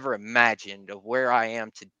would have never imagined of where I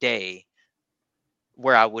am today,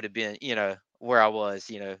 where I would have been, where I was,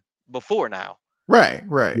 before now. Right,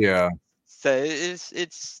 right. Yeah. So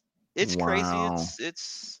it's crazy. Wow.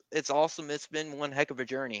 It's awesome. It's been one heck of a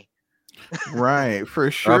journey. Right, for I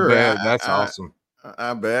sure. bet that's awesome.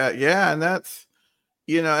 I bet. Yeah, and that's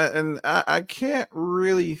and I can't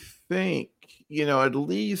really think, at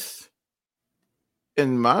least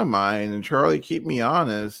in my mind, and Charlie, keep me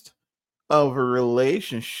honest, of a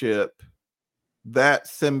relationship that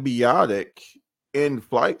symbiotic in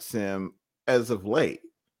flight sim as of late.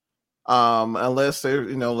 Unless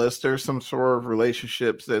there's some sort of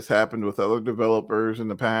relationships that's happened with other developers in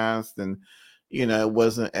the past, and it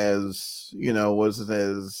wasn't as,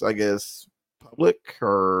 I guess, public,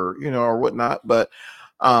 or or whatnot. But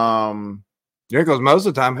yeah, because most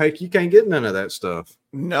of the time, heck, you can't get none of that stuff.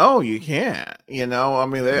 no, you can't. I mean,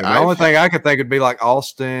 The only thing I could think would be like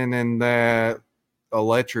Austin and that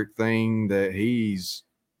electric thing that he's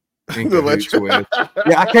in cahoots with.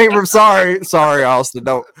 Yeah, I can't remember. Sorry, Austin.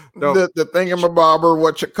 Don't. The thingamabobber,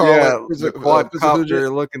 what you call it? Is it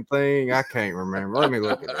quadcopter looking thing? I can't remember. Let me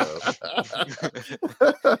look it up.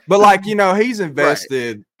 But he's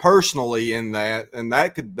invested personally in that, and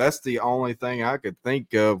that's the only thing I could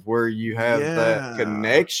think of where you have that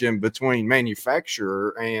connection between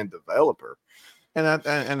manufacturer and developer. And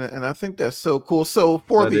I think that's so cool. So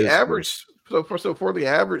for the average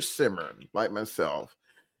simmer like myself,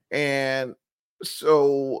 and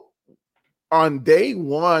so on day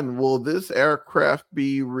one, will this aircraft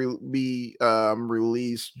be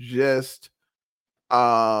released just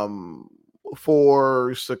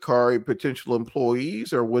for Sakari potential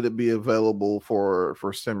employees, or would it be available for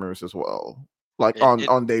simmers as well? Like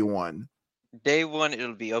on day one? Day one,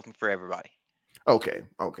 it'll be open for everybody. Okay.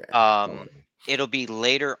 It'll be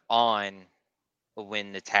later on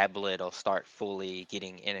when the tablet will start fully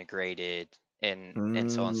getting integrated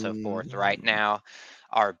and so on and so forth. Right now,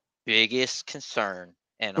 our biggest concern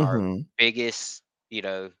and our biggest,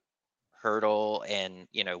 hurdle and,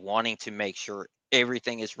 wanting to make sure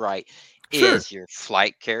everything is right is your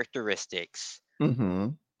flight characteristics.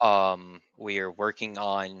 We are working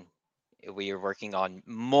on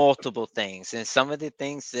multiple things, and some of the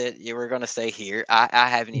things that you were going to say here, I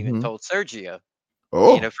haven't even told Sergio.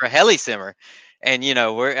 For Helisimmer, and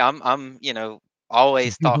I'm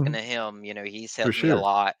always talking to him. He's helped me a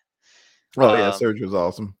lot. Oh yeah, Sergio's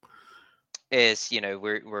awesome. Is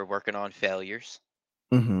we're working on failures.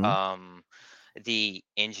 The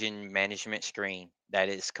engine management screen, that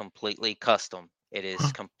is completely custom. It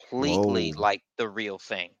is completely like the real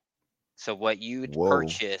thing. So what you'd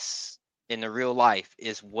purchase in the real life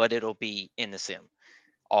is what it'll be in the sim.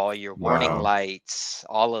 All your warning lights,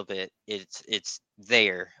 all of it, it's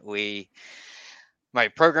there. My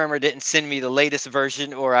programmer didn't send me the latest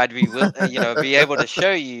version, or I'd be be able to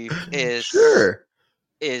show you.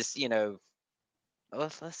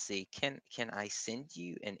 Let's see. Can I send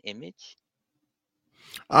you an image?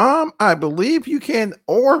 I believe you can,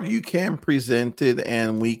 or you can present it,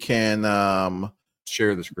 and we can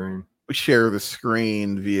share the screen. Share the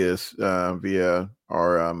screen via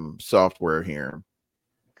our software here.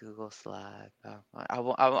 Google Slide.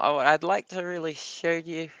 I'd like to really show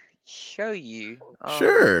you.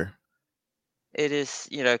 Sure. It is,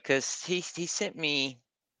 because he sent me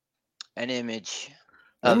an image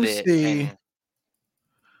Let of me it. see.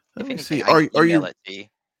 Let me see. Are you? It to you.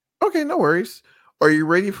 Okay, no worries. Are you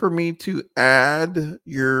ready for me to add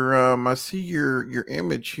your I see your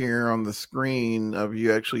image here on the screen of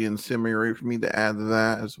you actually in sim. Are you ready for me to add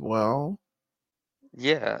that as well?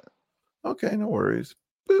 Yeah. Okay, no worries.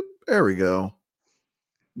 Boop, there we go.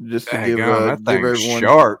 Just to give everyone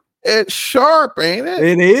sharp. It's sharp, ain't it?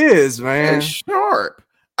 It is, man. It's sharp.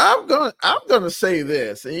 I'm gonna say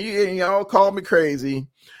this, and y'all call me crazy,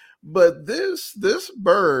 but this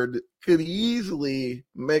bird could easily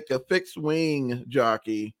make a fixed wing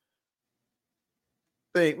jockey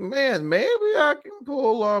think, man, maybe I can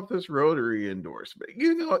pull off this rotary endorsement. I mean,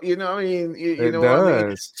 you know what I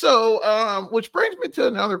mean? So, which brings me to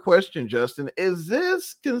another question, Justin. Is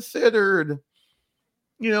this considered,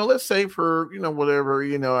 let's say for, whatever,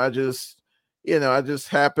 I just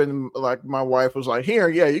happened, like my wife was like, here,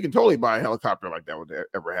 yeah, you can totally buy a helicopter like that would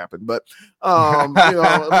ever happen. But, my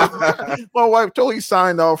wife totally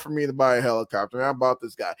signed off for me to buy a helicopter. I bought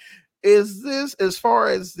this guy. Is this, as far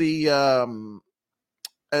as the,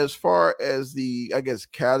 I guess,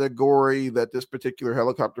 category that this particular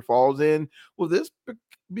helicopter falls in, will this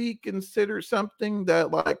be considered something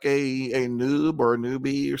that like a noob or a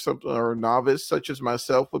newbie or something, or a novice such as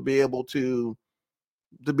myself would be able to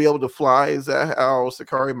to be able to fly. Is that how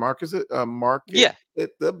Sakari markets it? Yeah.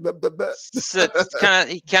 It. So it's kind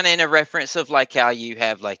of in a reference of like how you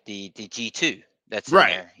have like the G2 that's in Right.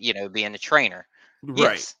 there, you know, being a trainer. Right.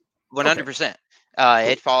 Yes, Okay. 100%. Cool.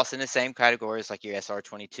 It falls in the same categories like your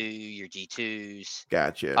SR22, your G2s.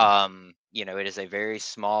 Gotcha. You know, it is a very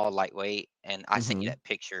small, lightweight, and I sent you Mhm. that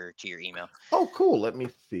picture to your email. Oh, cool. Let me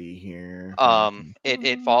see here.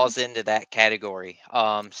 It falls into that category.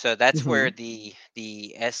 So that's where Mhm.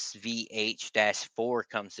 the SVH-4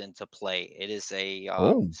 comes into play. It is a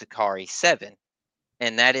Oh. Sakari 7,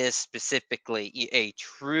 and that is specifically a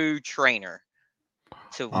true trainer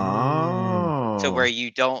to where Oh.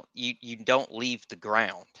 you don't leave the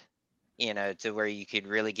ground, you know, to where you could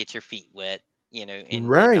really get your feet wet, you know, and not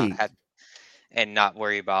Right. have and not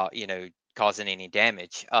worry about, you know, causing any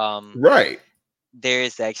damage. Right. There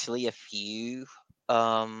is actually a few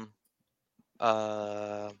um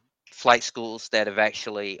uh flight schools that have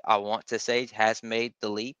actually, I want to say, has made the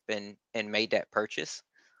leap and made that purchase.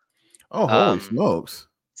 Oh, holy Um smokes.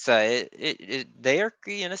 so they are,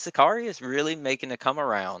 you know, Sakari is really making a come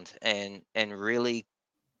around and really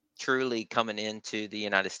truly coming into the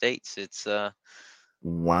United States. It is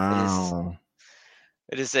Wow.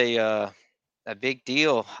 it is a big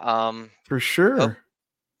deal. For sure.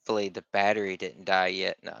 Hopefully the battery didn't die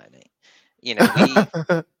yet. No, it ain't. You know,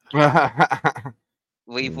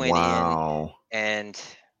 we've went in Wow. and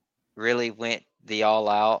really went the all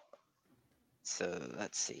out. So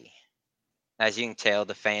let's see. As you can tell,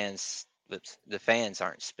 the fans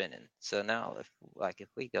aren't spinning. So now if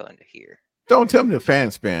we go into here, Don't tell me the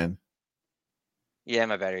fan span. yeah,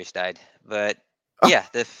 my battery's died. But yeah,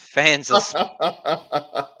 the fans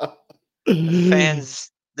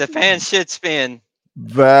should spin.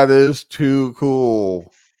 That is too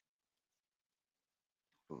cool.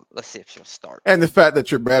 Let's see if she'll start. And the fact that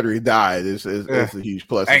your battery died is Yeah. a huge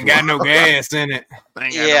plus. Ain't got no gas in it.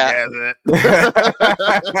 Ain't got Yeah. no gas in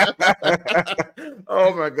it.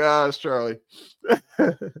 Oh my gosh, Charlie.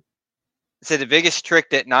 So the biggest trick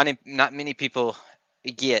that not many people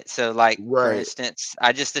get. So like for Right. instance,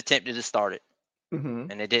 I just attempted to start it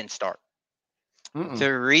Mm-hmm. and it didn't start. Mm-mm.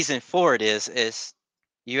 The reason for it is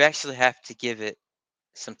you actually have to give it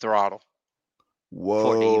some throttle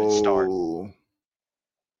for it to even start. Whoa.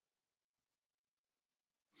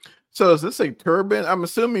 So is this a turbine? I'm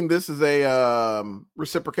assuming this is a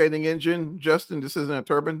reciprocating engine, Justin. This isn't a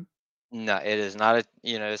turbine. No, it is not a,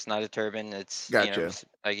 you know, it's not a turbine. It's, you know, Gotcha.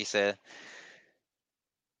 like you said.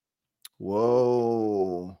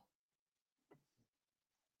 Whoa.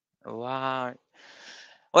 Wow.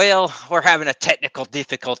 Well, we're having a technical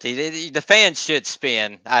difficulty. The fan should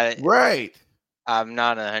spin. Right. I'm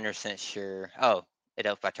not 100% sure. Oh, it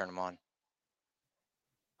helped if I turn them on.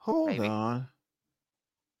 Hold Maybe. on.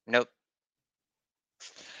 Nope.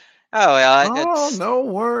 Oh well, Oh, it's no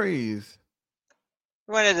worries.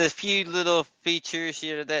 one of the few little features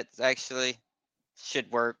here that actually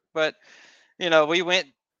should work. But you know, we went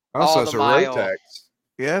Also, all it's the a mile. Rotax.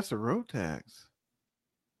 Yeah, it's a Rotax.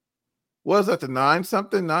 Was that the 9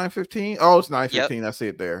 something? 915? Oh, it's 915. I see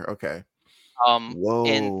it there. Okay. In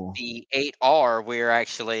Whoa. the 8R, we're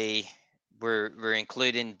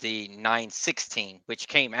including the 916, which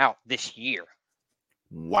came out this year.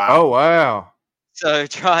 Wow. Oh wow. So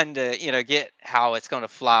trying to, you know, get how it's going to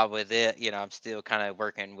fly with it, you know, I'm still kind of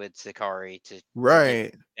working with Sakari to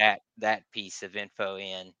Right. get that piece of info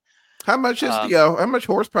in. How much is the how much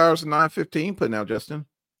horsepower is the 915 putting out, Justin?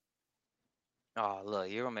 Oh, look,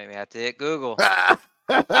 you're gonna make me have to hit Google. I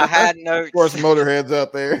had notes. Of course, motorheads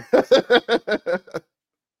out there.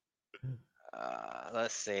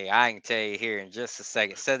 Let's see. I can tell you here in just a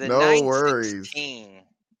second. So the No worries. 916,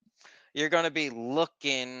 you're going to be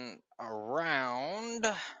looking around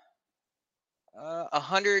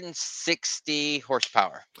 160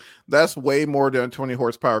 horsepower. That's way more than a 20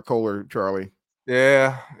 horsepower Kohler, Charlie.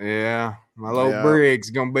 Yeah, yeah. My little Yeah. brig's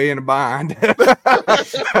gonna be in a bind.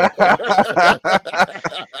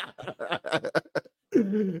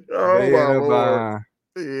 Oh my Lord.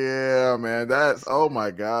 Yeah, man. That's, oh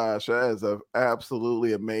my gosh, that is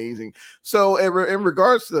absolutely amazing. So in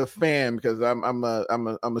regards to the fan, because I'm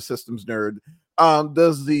a systems nerd.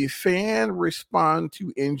 Does the fan respond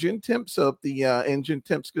to engine temps? So if the engine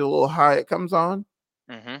temps get a little high, it comes on.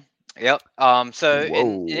 Mm-hmm. Yep. So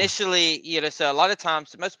Whoa. initially, you know, so a lot of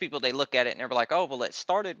times, most people, they look at it and they're like, "Oh, well, it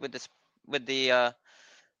started with the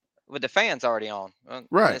fans already on." And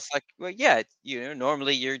Right. it's like, well, yeah, you know,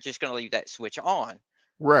 normally you're just going to leave that switch on.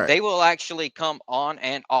 Right. They will actually come on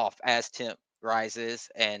and off as temp rises,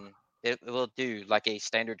 and it will do like a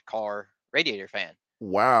standard car radiator fan.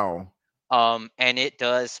 Wow. And it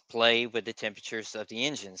does play with the temperatures of the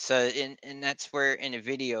engine. So, and that's where in the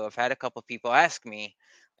video I've had a couple of people ask me,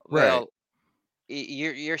 Right. well,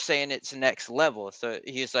 you're saying it's the next level. So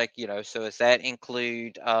he's like, so does that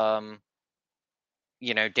include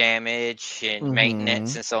damage and Mm-hmm.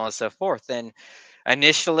 maintenance and so on and so forth? And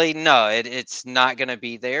initially, no, it's not going to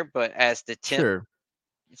be there. But as the Sure.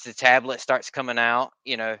 tablet starts coming out,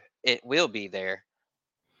 it will be there.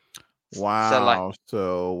 So like, Wow.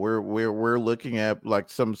 So we're looking at like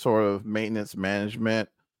some sort of maintenance management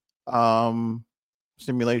um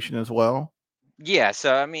simulation as well. yeah.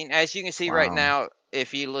 So I mean, as you can see right Wow. now,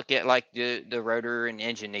 if you look at like the rotor and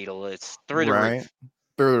engine needle, it's through the Right. roof.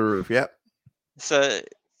 Through the roof. Yep. So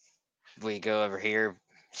we go over here.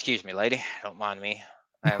 Excuse me, lady. Don't mind me.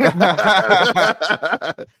 You just be able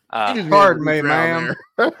to Pardon reach me, around ma'am.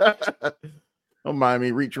 there. Don't mind me,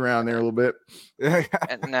 reach around there a little bit.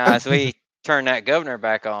 And now as we turn that governor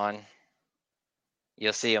back on,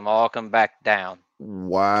 you'll see them all come back down.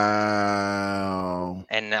 Wow.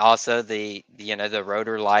 And also the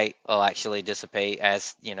rotor light will actually dissipate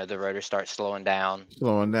as the rotor starts slowing down.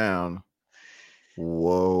 Slowing down.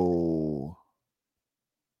 Whoa.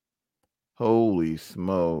 Holy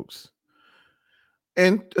smokes.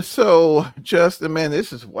 And so, Justin, man,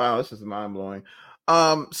 this is mind blowing.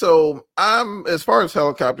 So I'm as far as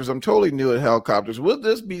helicopters, I'm totally new at helicopters. Would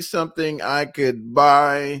this be something I could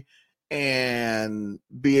buy and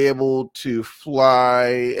be able to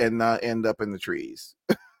fly and not end up in the trees?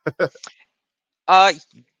 Uh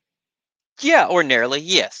yeah, ordinarily,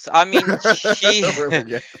 yes. I mean,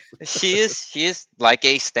 Yeah. she is like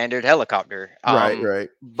a standard helicopter. Right.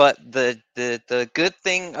 But the good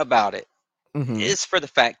thing about it Hmm. is for the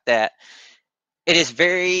fact that it is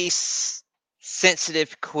very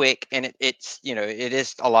sensitive, quick, and it's it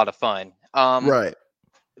is a lot of fun. Right.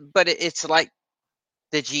 But it's like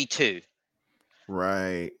the G2.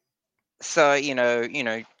 Right. So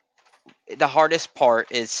the hardest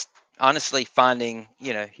part is honestly finding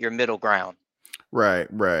your middle ground.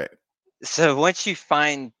 Right. So once you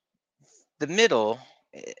find the middle,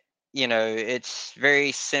 eh, it's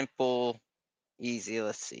very simple, easy.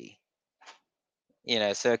 Let's see.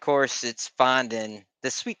 So of course it's finding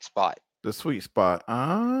the sweet spot. The sweet spot.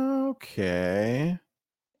 Okay.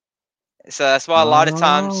 So that's why a lot of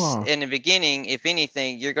times Oh. in the beginning, if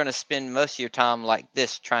anything, you're going to spend most of your time like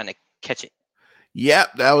this trying to catch it.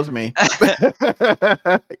 Yep, that was me.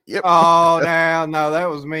 Yep. Oh, no, that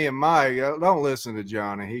was me and Mike. Don't listen to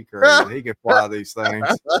Johnny. He crazy. He could fly these things.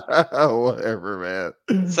 Whatever,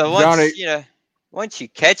 man. So Johnny, once you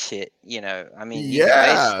catch it, I mean, you can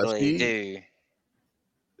Yeah, basically do.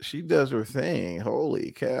 she does her thing.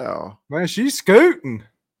 Holy cow. man, she's scooting.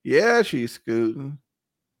 Yeah, she's scooting.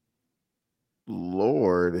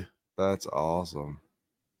 Lord. That's awesome.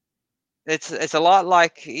 It's a lot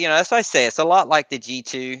like that's what I say. It's a lot like the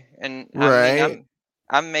G2, and I mean Right.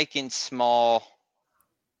 I'm making small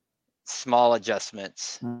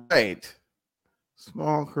adjustments. Right.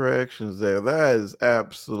 Small corrections there. That is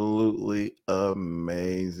absolutely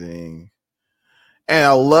amazing. And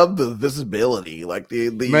I love the visibility. Like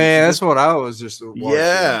the Man, that's what I was just watching.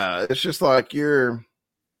 yeah, it's just like you're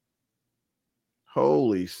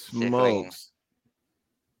holy See if we can- smokes.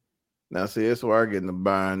 Now see, this is where I get in the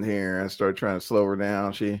bind here. I start trying to slow her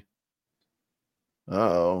down. She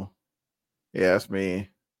oh. Yeah, that's me.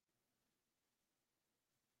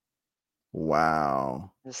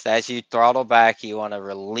 Wow. Just as you throttle back, you want to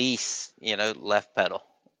release, left pedal.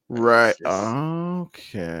 Right. Just,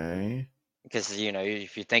 okay. because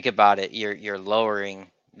if you think about it, you're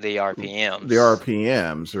lowering the RPMs. The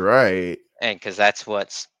RPMs, right? And because that's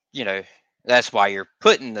what's that's why you're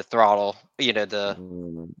putting the throttle, the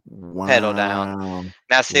pedal down.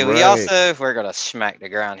 Now, see, Right. we're gonna smack the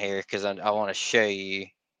ground here because I want to show you.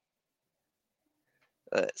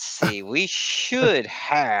 Let's see, we should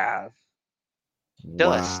have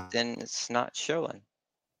dust, Wow. and it's not showing.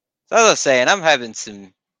 So as I was saying, I'm having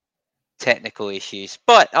some technical issues,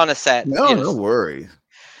 but on a No worries.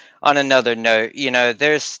 on another note,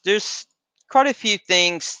 there's quite a few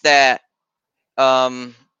things that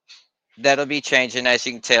that'll be changing. As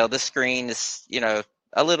you can tell, the screen is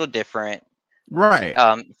a little different Right.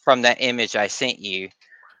 from that image I sent you.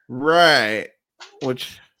 Right.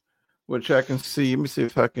 Which I can see. Let me see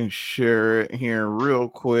if I can share it here real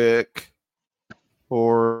whick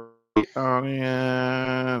for the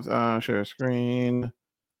audience. Share screen.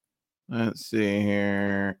 Let's see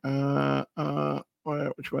here.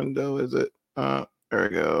 Which window is it? There we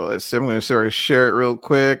go. I'm going to sort of share it real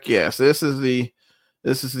quick. Yes, this is the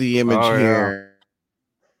image here.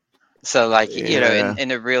 So like, Yeah. in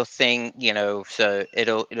the real thing, so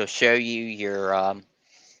it'll show you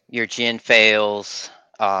your gen fails,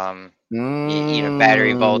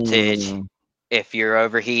 battery voltage. Mm. If you're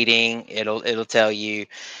overheating, it'll tell you.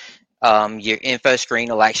 Your info screen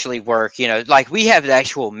will actually work. Like we have the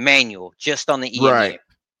actual manual just on the EMU. Right.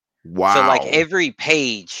 So like Wow. every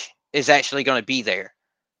page is actually going to be there.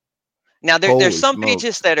 Now there's Holy some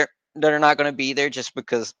pages smokes. that are not going to be there just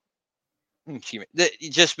because in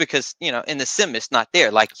the sim it's not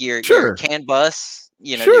there, like your Sure. CAN bus,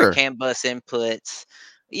 your Sure. CAN bus inputs.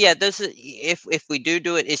 Yeah, those if we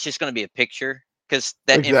do it, it's just going to be a picture because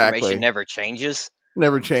that information Exactly. never changes.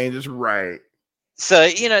 Never changes. Right. So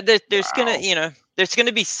Wow. there's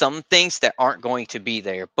gonna be some things that aren't going to be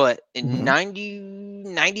there, but Mhm.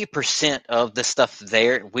 90% of the stuff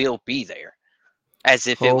there will be there, as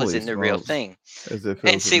if it was Holy in the real smokes. thing. As if it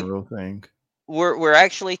And was a see, real thing. we're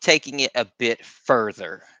actually taking it a bit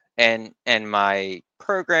further, and my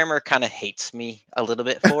programmer kind of hates me a little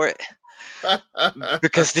bit for it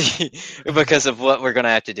because because of what we're gonna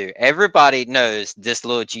have to do. Everybody knows this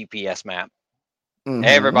little GPS map.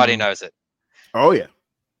 Everybody Mhm. knows it. Oh yeah.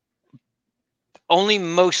 Only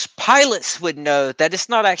most pilots would know that it's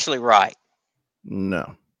not actually right.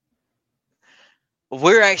 No.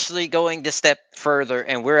 We're actually going to step further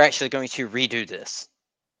and we're actually going to redo this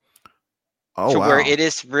Oh to where wow. it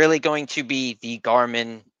is really going to be the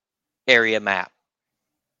Garmin area map.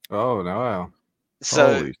 Oh no! Wow.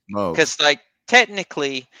 So, Holy smokes. because like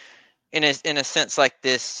technically, in a sense like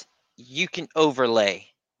this, you can overlay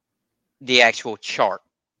the actual chart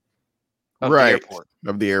of the Right. airport.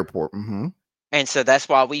 Of the airport. Mm-hmm. And so that's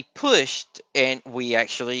why we pushed and we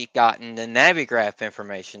actually gotten the Navigraph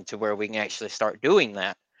information to where we can actually start doing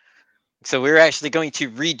that. So we're actually going to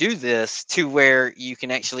redo this to where you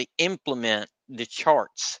can actually implement the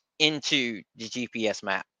charts into the GPS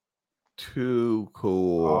map. Too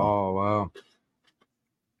cool. Oh wow.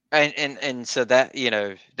 And so that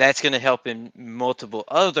that's going to help in multiple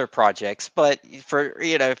other projects, but for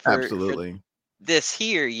Absolutely. this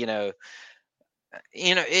here,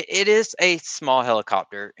 it is a small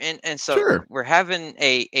helicopter, and so Sure. we're having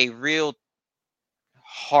a real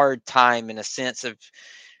hard time in a sense of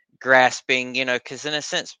grasping, because in a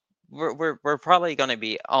sense we're probably going to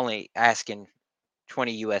be only asking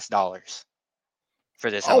 $20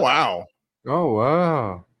 for this Oh helicopter. wow. Oh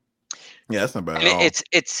wow. Yeah, that's not bad at And all.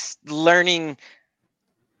 it's learning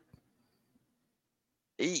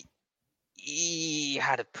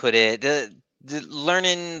how to put it, the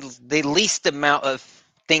learning the least amount of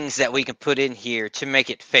things that we can put in here to make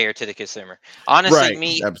it fair to the consumer. Honestly, Right.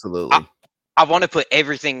 me, I, Absolutely. I want to put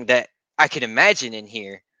everything that I could imagine in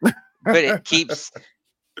here, but it keeps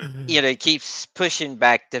pushing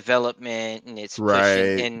back development, and it's pushing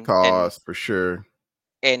Right. in Cost for sure.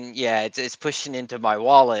 and yeah, it's pushing into my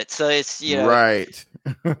wallet. So it's Right.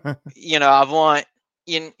 I want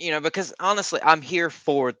because honestly, I'm here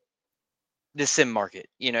for the sim market.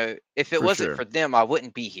 If it For wasn't sure. for them, I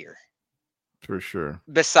wouldn't be here. For sure.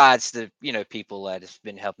 Besides the people that have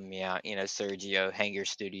been helping me out, Sergio, Hanger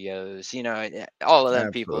Studios, all of them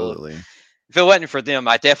people. Absolutely. If it wasn't for them,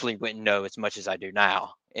 I definitely wouldn't know as much as I do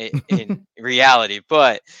now in reality.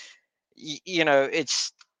 But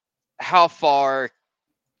it's how far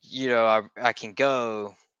I can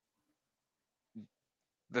go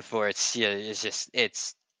before it's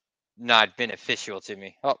not beneficial to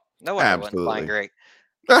me. Oh, no wonder I wasn't flying Absolutely. great.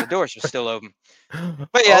 The doors were still open.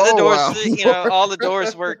 But yeah, the Oh doors, wow. all the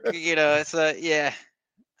doors work, so yeah,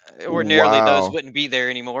 ordinarily those Wow. wouldn't be there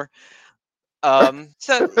anymore.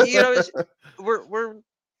 So we're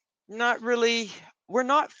not really we're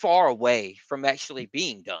not far away from actually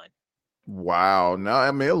being done. Wow. No,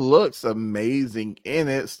 I mean it looks amazing in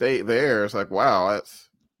its state there. It's like, wow, that's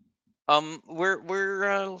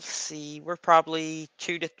We're let's see, we're probably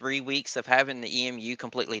 2 to 3 weeks of having the EMU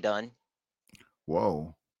completely done.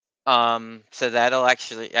 whoa. So that'll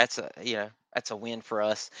actually that's a win for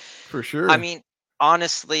us. For I sure. mean,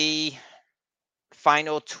 honestly,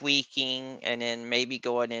 final tweaking and then maybe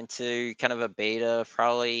going into kind of a beta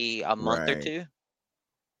probably a month or Right. two.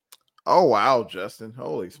 Oh wow, Justin.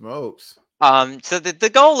 Holy smokes. So the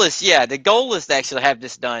goal is the goal is to actually have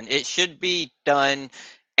this done. It should be done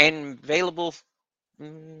and available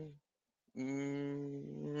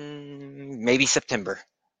maybe September.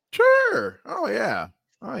 Sure. Oh yeah.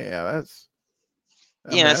 Oh yeah.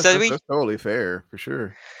 I You mean know, so we that's totally fair for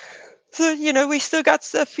sure. so we still got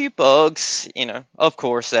a few bugs, of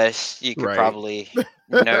course, as you could Right. probably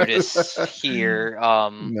notice here.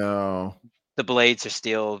 No. The blades are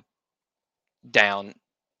still down.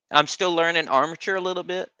 I'm still learning armature a little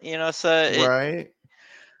bit, so Right.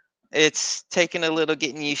 it's taken a little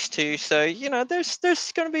getting used to. So, there's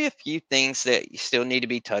going to be a few things that you still need to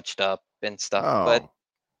be touched up and stuff. But Oh.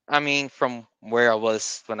 I mean, from where I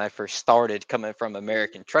was when I first started coming from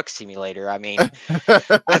American Truck Simulator, I mean,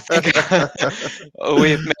 I think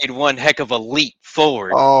we've made one heck of a leap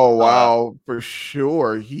forward. Oh wow, for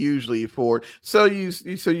sure, hugely forward. So you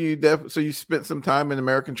spent some time in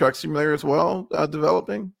American Truck Simulator as well,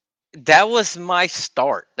 developing. That was my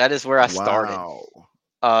start. That is where I started. Wow,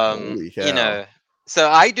 Um, holy you cow! know, so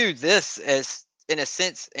I do this as in a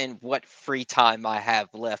sense in what free time I have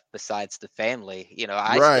left besides the family.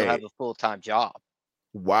 I still Right. have a full-time job.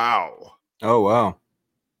 Wow. Oh wow.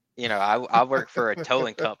 I work for a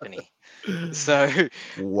towing company. So,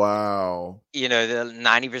 Wow. the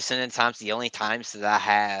 90% of the times, the only times that I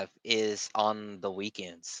have is on the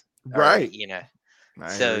weekends. Or, Right.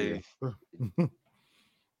 I hear so you.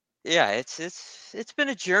 yeah, it's been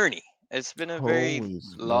a journey. It's been a very Holy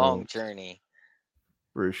long smokes. journey.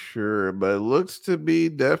 For sure, but it looks to be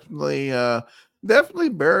definitely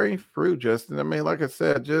bearing fruit, Justin. I mean, like I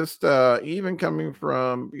said, just even coming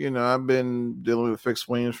from, I've been dealing with fixed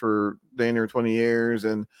wings for dang near 20 years,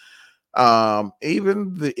 and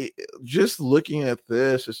even just looking at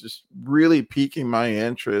this is just really piquing my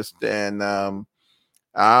interest. And I'm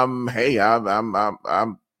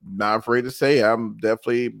not afraid to say I'll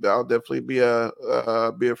definitely be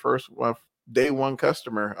a first one, day one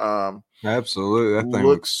customer. Absolutely. That thing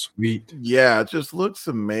Look, looks sweet. yeah, it just looks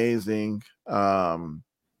amazing.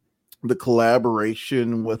 The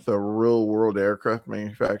collaboration with a real world aircraft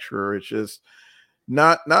manufacturer, it's just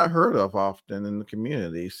not heard of often in the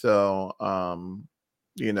community. So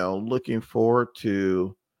looking forward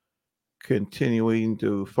to continuing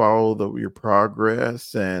to follow your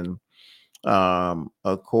progress. And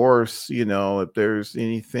of course, if there's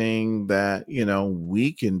anything that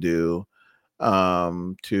we can do,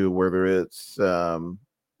 to whether it's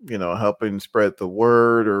helping spread the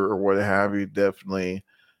word, or what have you, definitely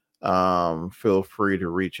feel free to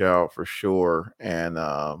reach out for sure. And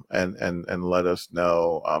let us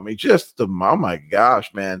know. I mean, just oh my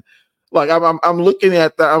gosh, man, like I'm looking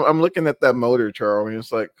at that, I'm looking at that motor, Charles, and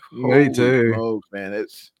it's like, Me holy too. smokes, man,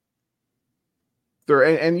 it's there.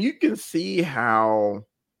 And you can see how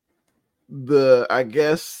I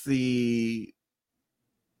guess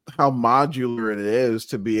how modular it is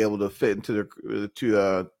to be able to fit into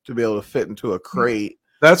to be able to fit into a crate.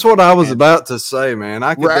 That's what I was And about to say, man.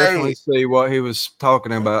 I could definitely right, see what he was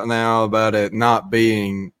talking about now, about it not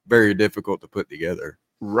being very difficult to put together.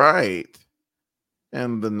 right.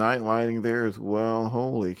 And the night lighting there as well.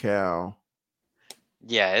 Holy cow.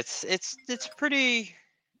 Yeah, it's pretty.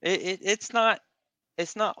 It's not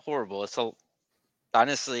horrible.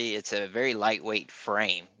 Honestly, it's a very lightweight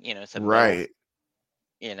frame. It's a metal. Right.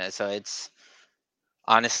 So it's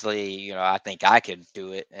honestly, I think I could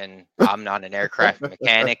do it, and I'm not an aircraft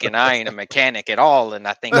mechanic, and I ain't a mechanic at all, and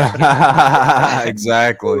I think I can.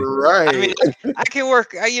 Exactly. I mean, Right. I can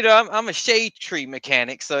work. I'm a shade tree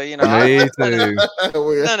mechanic, so Me I've too.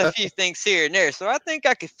 done a few things here and there, so I think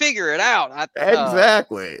I could figure it out.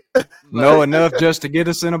 Exactly. Know But enough just to get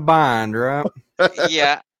us in a bind, right?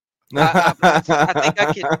 yeah, I think I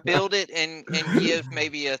could build it and give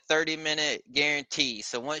maybe a 30-minute guarantee.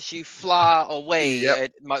 So once you fly away,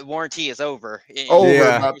 Yep. my warranty is over. Over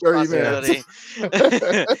Yeah. about 30 Yeah. minutes.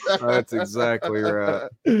 Responsibility. That's exactly right.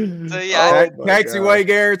 So yeah, Oh my Taxiway gosh.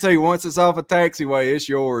 guarantee. Once it's off a taxiway, it's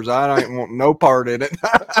yours. I don't want no part in it.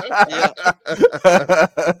 yeah.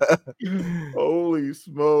 Holy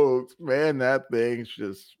smokes, man! That thing's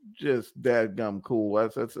just dadgum cool.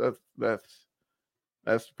 That's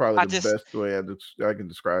probably I the just best way I can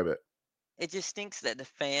describe it. It just stinks that the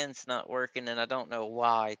fan's not working, and I don't know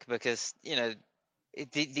why. Because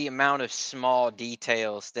the amount of small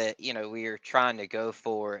details that we are trying to go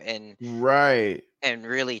for, Right. and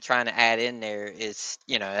really trying to add in there is,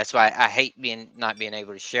 that's why I hate not being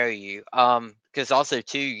able to show you. Because also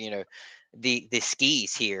too, the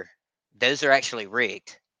skis here, those are actually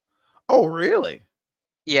rigged. Oh, really?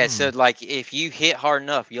 Yeah, so Hmm. like if you hit hard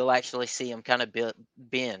enough, you'll actually see them kind of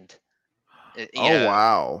bend. uh, You Oh, know,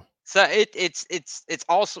 wow. so it's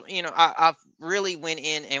also, I've really went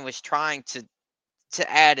in and was trying to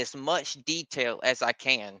add as much detail as I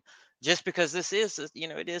can, just because it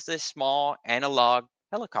is a small analog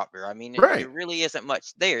helicopter. I mean, there Right. really isn't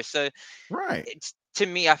much there. So Right. it's to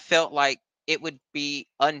me, I felt like it would be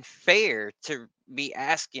unfair to be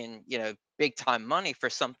asking, big time money for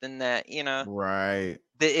something Right.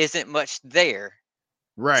 that isn't much there.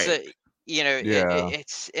 So, Right. Yeah.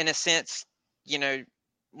 it's in a sense, you know,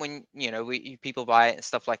 when people buy it and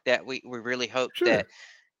stuff like that, we really hope that Sure.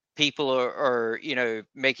 people are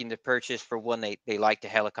making the purchase for one, they like the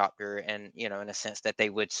helicopter, and in a sense that they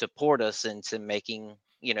would support us into making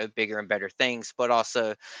bigger and better things, but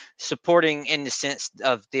also supporting in the sense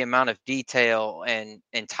of the amount of detail and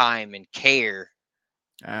time and care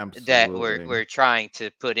that Absolutely. we're trying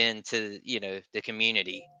to put into the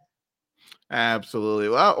community. Absolutely.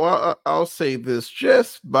 Well, I'll say this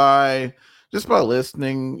just by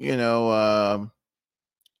listening,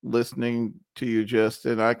 listening to you,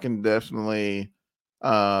 Justin, I can definitely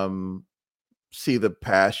see the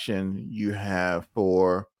passion you have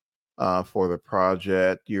for the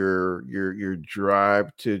project, your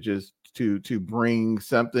drive to just to bring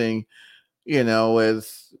something,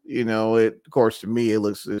 as it, of course, to me it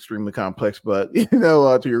looks extremely complex, but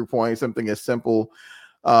to your point, something as simple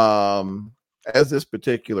as this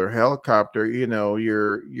particular helicopter,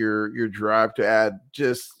 your drive to add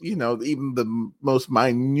just even the most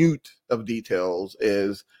minute of details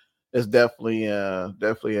is definitely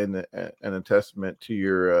an testament to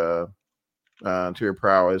your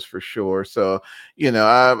prowess for sure. So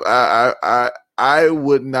I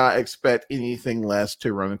would not expect anything less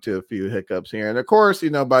to run into a few hiccups here, and of course,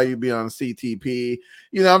 by you being on CTP,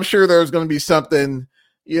 I'm sure there's going to be something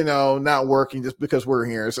not working just because we're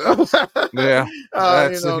here. So yeah,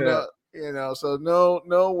 so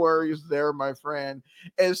no worries there, my friend.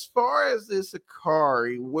 As far as this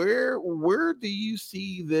Akari, where do you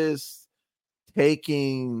see this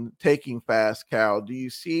taking Fast Cow? Do you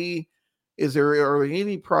see, are there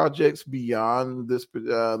any projects beyond this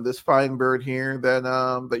fine bird here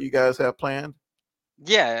that you guys have planned?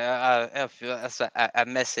 Yeah, I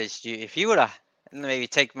messaged you. If you would have maybe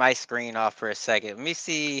take my screen off for a second, let me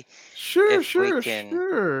see Sure, if we sure, can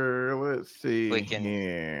sure. Let's see we can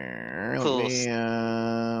here. pull. Let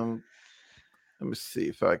me see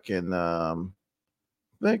if I can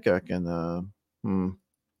think I can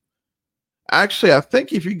actually, I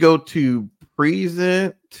think if you go to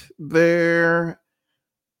present there,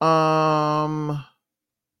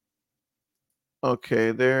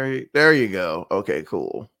 okay, there you go. Okay,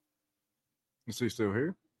 cool. Is he still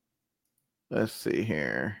here? Let's see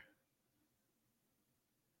here.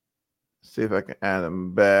 See if I can add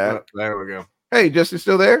him back. There we go. Hey, Justin,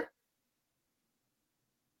 still there?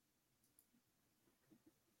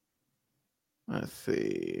 Let's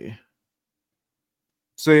see.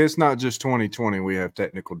 See, it's not just 2020 we have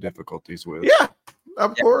technical difficulties with. Yeah,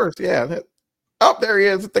 of course. Yeah. Oh, there he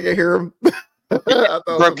is. I think I hear him. I thought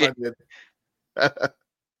somebody did.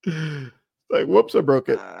 Like, whoops, I broke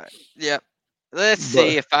it. Yep. Let's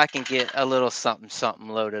see if I can get a little something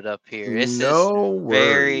loaded up here. This is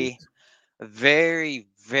very, very,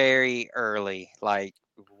 very early. Like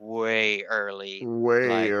way early.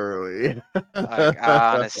 Early. Like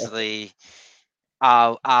honestly,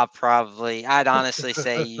 I'd honestly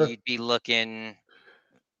say you'd be looking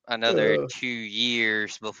another 2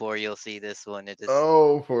 years before you'll see this one.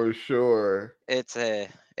 For sure. It's a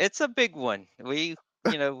big one. We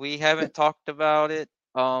haven't talked about it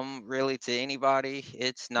really to anybody.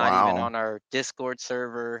 It's not even on our Discord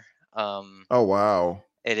server. Oh wow.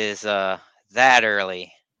 It is that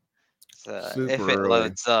early. If it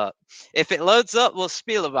loads up. If it loads up, we'll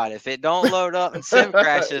spiel about it. If it don't load up and sim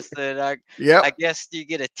crashes, then I guess you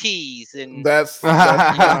get a tease, and that's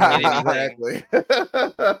exactly.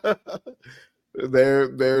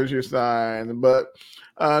 There's your sign. But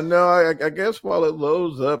no, I guess while it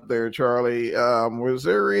loads up there, Charlie, was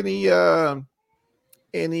there any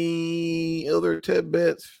other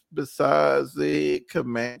tidbits besides the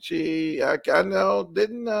Comanche? I know,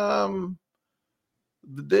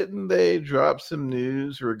 didn't they drop some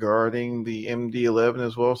news regarding the MD-11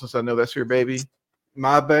 as well, since I know that's your baby?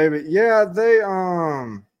 My baby. Yeah, they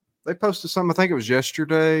posted something, I think it was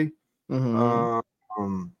yesterday.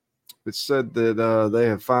 It said that they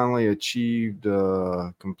have finally achieved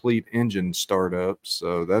complete engine startup,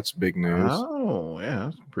 so that's big news. Oh, yeah,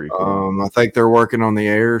 that's pretty cool. I think they're working on the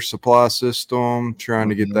air supply system, trying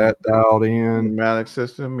to get that dialed in. Pneumatic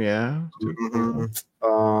system, yeah.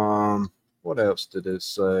 What else did it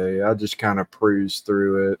say? I just kind of perused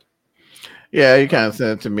through it. Yeah, you kind of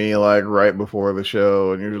sent it to me like right before the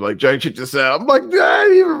show, and you're like, "Jake, check this out." I'm like, I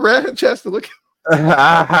didn't even read a chance to look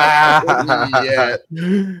yeah. Like,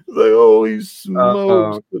 holy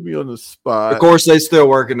smokes, put me on the spot. Of course, they still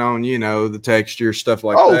working on, the texture, stuff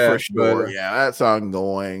like that. Oh, for sure. But, yeah, that's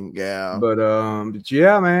ongoing. Yeah. But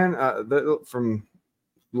yeah, man, from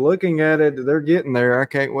looking at it, they're getting there. I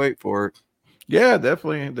can't wait for it. Yeah,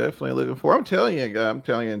 definitely looking for it. I'm telling you, Jen.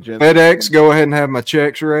 FedEx, go ahead and have my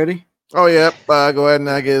checks ready. Oh, yep. Go ahead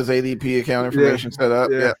and get his ADP account information set up.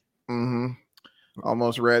 Yeah. Mm-hmm.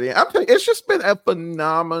 Almost ready. I'm telling you, it's just been a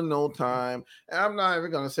phenomenal time. And I'm not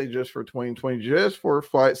even going to say just for 2020, just for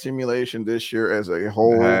flight simulation this year as a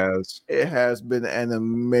whole. It has been an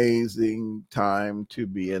amazing time to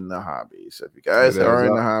be in the hobby. So if you guys are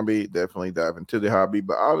in the hobby, definitely dive into the hobby.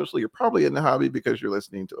 But obviously, you're probably in the hobby because you're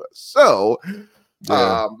listening to us. So, but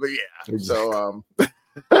yeah. Exactly. So,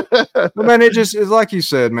 But man, it's like you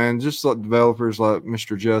said, man, just like developers like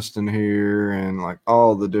Mr. Justin here and like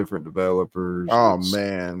all the different developers. Oh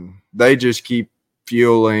man, they just keep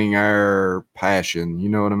fueling our passion. You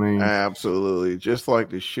know what I mean? Absolutely. Just like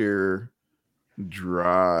the sheer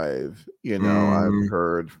drive, I've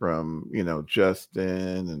heard from,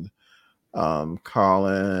 Justin and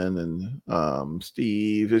Colin and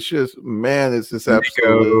Steve. It's just, man, it's just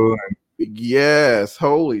absolute. Yes,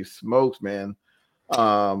 holy smokes, man.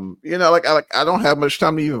 I don't have much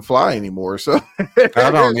time to even fly anymore, so I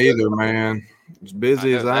don't either, man. As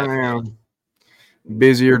busy as I am,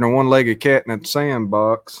 busier than a one-legged cat in a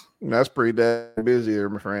sandbox. That's pretty damn busy there,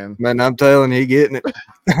 my friend. Man, I'm telling you, he getting it.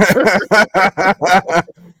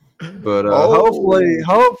 But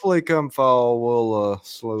hopefully, come fall, we'll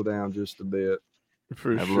slow down just a bit.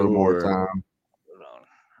 For have sure. a little more time. Hold on.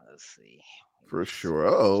 Let's see. For sure.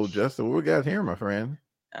 Oh, Justin, what we got here, my friend?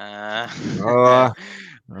 I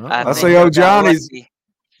see. Oh,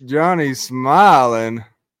 Johnny's smiling.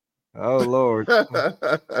 Oh Lord! How do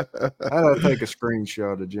I take a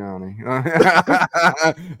screenshot of Johnny?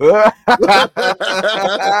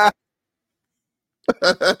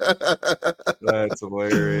 That's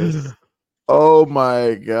hilarious. Oh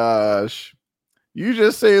my gosh! You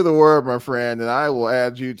just say the word, my friend, and I will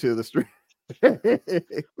add you to the stream.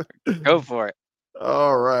 Go for it.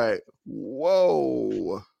 All right.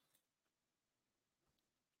 Whoa.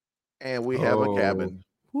 And we have a cabin.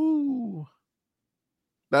 Woo.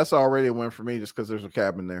 That's already a win for me just because there's a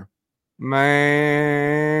cabin there. Man.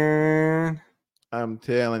 I'm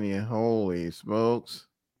telling you, holy smokes.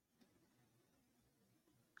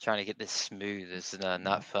 Trying to get this smooth is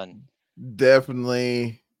not fun.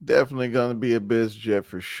 Definitely gonna be a biz jet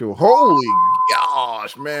for sure. Holy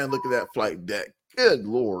gosh, man, look at that flight deck. Good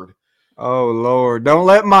Lord. Oh Lord. Don't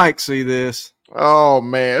let Mike see this. Oh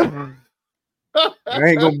man. I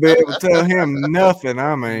ain't gonna be able to tell him nothing.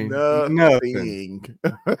 I mean, nothing.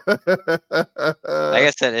 Like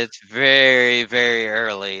I said, it's very, very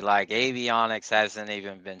early. Like avionics hasn't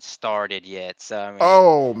even been started yet. So I mean,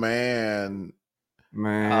 oh man,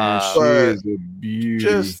 she is a beauty.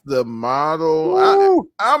 Just the model.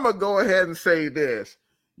 I'm gonna go ahead and say this: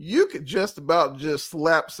 you could just about just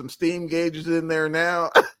slap some steam gauges in there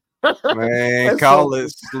now. Man, call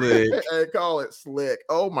it slick. Call it slick.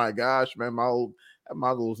 Oh my gosh, man, that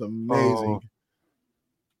model is amazing.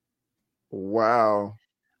 Wow.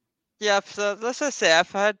 Yeah, so let's just say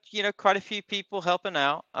I've had quite a few people helping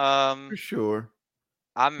out. For sure.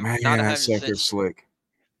 I'm not 100% slick.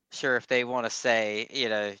 Sure if they want to say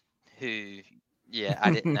who. Yeah,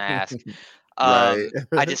 I didn't ask. Right.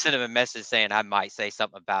 I just sent him a message saying I might say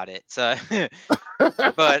something about it. So,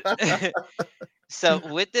 but so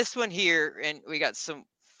with this one here, and we got some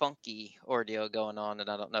funky ordeal going on, and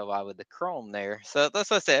I don't know why with the chrome there. So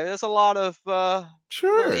that's what I say. There's a lot of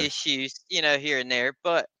little issues, here and there.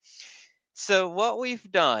 But so what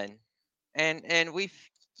we've done, and we've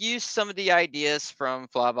used some of the ideas from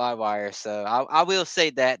Fly By Wire. So I will say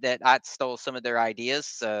that I stole some of their ideas.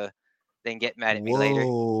 So then get mad at me later.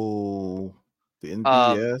 Whoa. The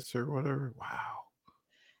NBS or whatever.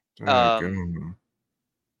 Wow.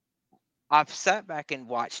 I've sat back and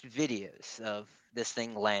watched videos of this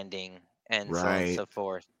thing landing and so on and so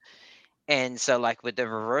forth. And so like with the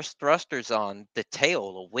reverse thrusters on, the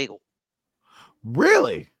tail will wiggle.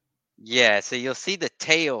 Really? Yeah, so you'll see the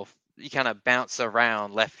tail you kind of bounce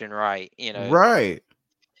around left and right, Right.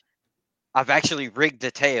 I've actually rigged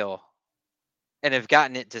the tail and have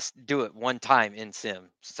gotten it to do it one time in sim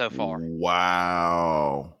so far.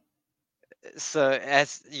 Wow. So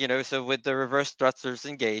so with the reverse thrusters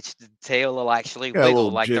engaged, the tail will actually wiggle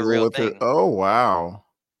like the real thing. Oh wow.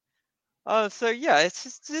 So yeah,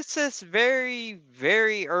 it's just very,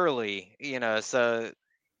 very early, so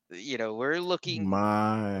we're looking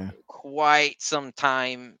quite some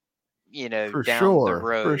time, for down sure, the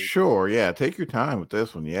road. For sure. Yeah, take your time with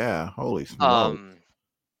this one. Yeah, holy smokes.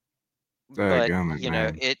 But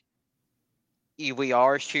we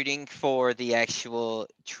are shooting for the actual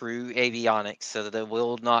true avionics, so there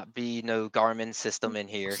will not be no Garmin system in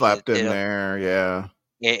here. Slapped in there, yeah.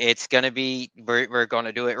 It's gonna be we're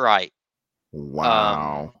gonna do it right.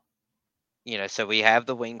 Wow. So we have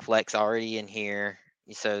the wing flex already in here.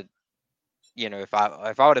 So, if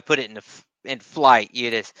I were to put it in flight,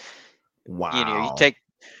 Wow. You take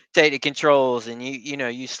the controls and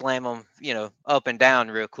you slam them, up and down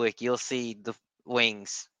real quick. You'll see the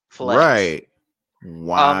wings flex. Right.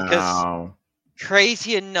 Because Wow.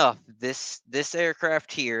 crazy enough, this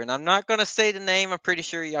aircraft here, and I'm not gonna say the name. I'm pretty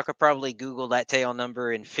sure y'all could probably Google that tail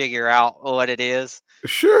number and figure out what it is.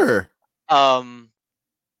 Sure.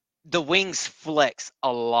 The wings flex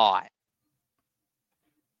a lot.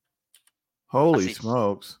 Holy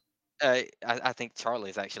smokes. I think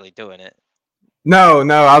Charlie's actually doing it. No,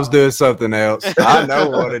 I was doing something else. I know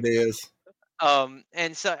what it is.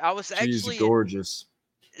 And so I was She's actually gorgeous.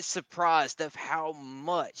 surprised of how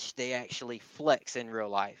much they actually flex in real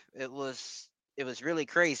life. It was really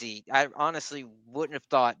crazy. I honestly wouldn't have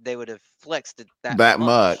thought they would have flexed it that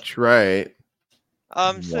much, right?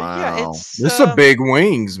 So yeah, Wow. it's some big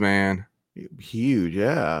wings, man. Huge,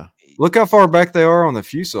 yeah. Look how far back they are on the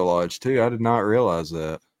fuselage too. I did not realize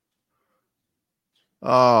that.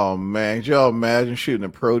 Oh man, could y'all imagine shooting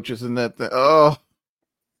approaches in that thing? Oh,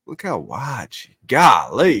 look how wide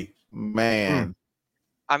golly, man.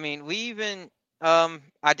 I mean, we even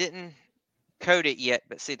I didn't code it yet,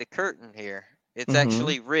 but see the curtain here. It's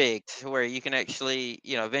actually rigged to where you can actually,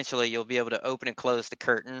 eventually you'll be able to open and close the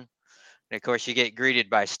curtain. And of course, you get greeted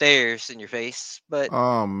by stairs in your face. But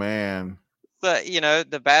oh man, but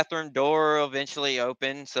the bathroom door will eventually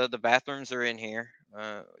open, so the bathrooms are in here,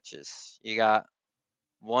 which is you got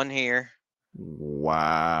one here.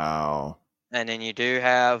 Wow. And then you do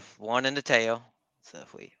have one in the tail. So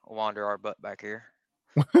if we wander our butt back here.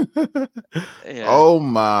 Oh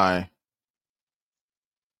my.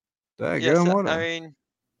 Yes, I mean,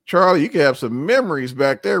 Charlie, you can have some memories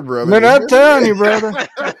back there, brother. Man, I'm telling you, brother.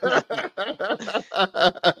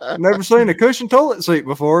 Never seen a cushion toilet seat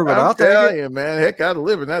before, but I'll tell you, man. Heck, I'd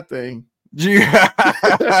live in that thing.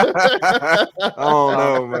 Oh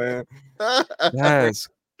no, man. That's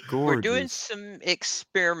gorgeous. We're doing some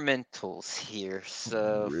experimentals here.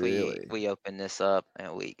 So really? if we open this up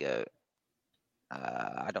and we go,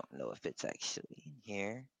 I don't know if it's actually in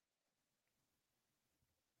here.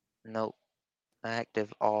 Nope.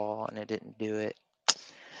 Active all, and it didn't do it.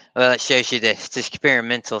 Well, it shows you the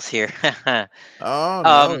experimentals here. Oh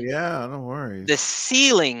no, yeah, no worries. The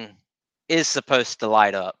ceiling is supposed to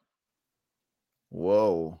light up.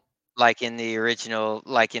 Whoa. Like in the original,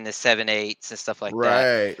 like in the 7.8s and stuff like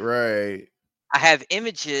that. Right. I have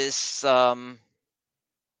images. Yeah,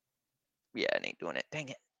 it ain't doing it. Dang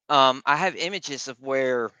it. I have images of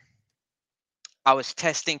where I was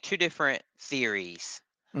testing two different theories.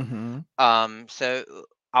 So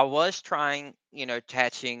I was trying,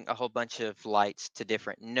 attaching a whole bunch of lights to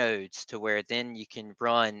different nodes to where then you can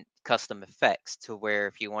run custom effects to where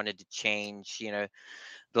if you wanted to change,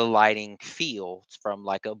 the lighting fields from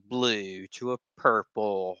like a blue to a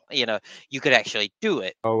purple, you could actually do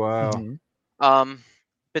it. Oh wow.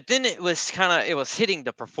 But then it was hitting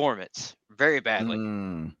the performance very badly.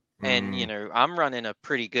 And I'm running a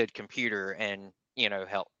pretty good computer, and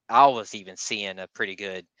hell, I was even seeing a pretty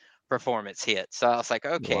good performance hit. So I was like,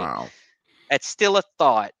 okay, wow. It's still a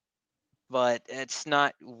thought, but it's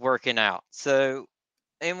not working out. So,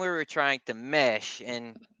 and we were trying to mesh,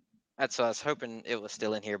 and that's what I was hoping it was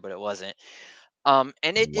still in here, but it wasn't. And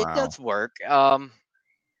it does work. I'll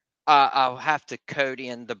have to code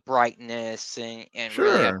in the brightness and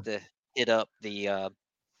really have to hit up the our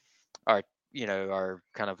our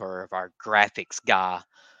graphics guy,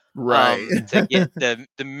 right, to get the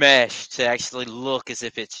mesh to actually look as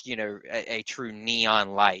if it's a true neon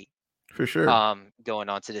light for sure, going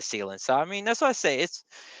onto the ceiling. So I mean, that's why I say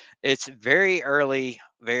it's very early,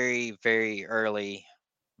 very very early,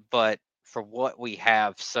 but for what we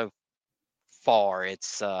have so far,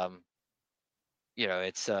 it's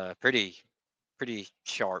it's pretty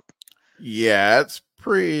sharp. Yeah, it's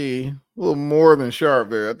pretty a little more than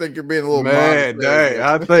sharp there. I think you're being a little man. Dang,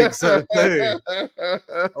 I think so too.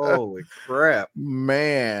 Holy crap,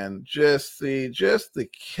 man! Just the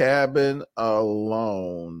cabin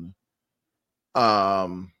alone. I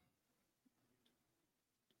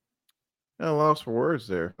lost for words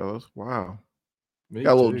there, fellas. Wow.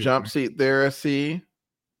 Got a little jump seat there, I see.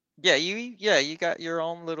 Yeah, you got your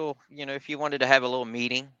own little, if you wanted to have a little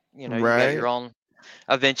meeting, you got your own.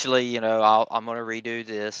 Eventually, I'm gonna redo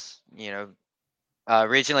this.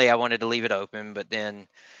 Originally I wanted to leave it open, but then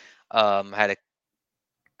had a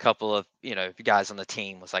couple of guys on the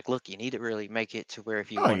team was like, look, you need to really make it to where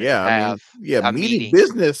if you wanted to have a meeting,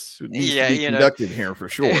 business needs to be conducted here for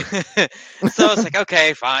sure. So I was like,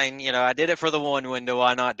 okay, fine. I did it for the one window.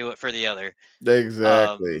 Why not do it for the other?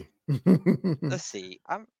 Exactly. Let's see.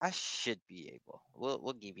 I should be able.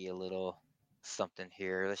 We'll give you a little something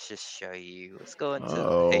here. Let's just show you. Let's go into the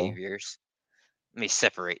Oh. behaviors. Let me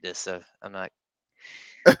separate this so I'm not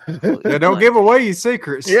Yeah, completely don't blind. give away your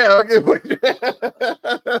secrets. Yeah, okay.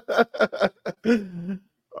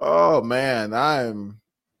 Oh man,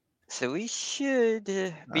 So we should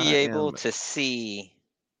be I able am. to see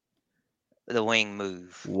the wing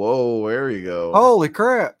move. Whoa, there you go. Holy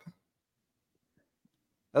crap!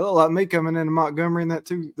 That looked like me coming into Montgomery in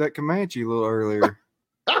that Comanche a little earlier.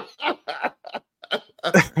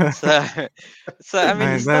 So, I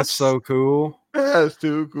mean, the Man, that's stuff's. so cool. That's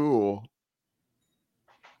too cool.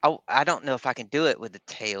 I don't know if I can do it with the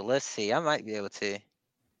tail. Let's see. I might be able to.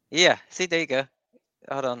 Yeah. See, there you go.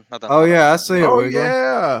 Hold on. Oh yeah, I see it Oh wiggling.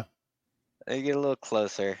 yeah. Let me get a little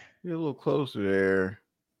closer. Get a little closer there.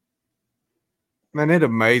 Man, it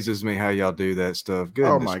amazes me how y'all do that stuff.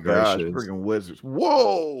 Goodness Oh my gosh, gracious. freaking wizards.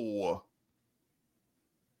 Whoa.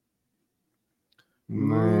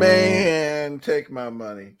 Man, take my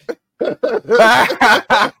money.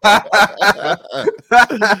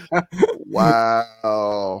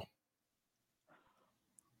 Wow.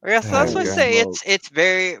 Yeah, so that's why I Holy say smokes. it's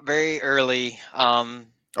very, very early. Oh,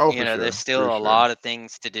 You for know, sure. there's still For a sure. lot of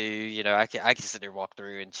things to do. You know, I can sit there, walk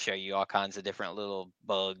through, and show you all kinds of different little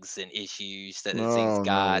bugs and issues that this thing's Oh, no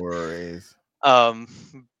got. worries. Um,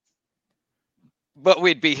 but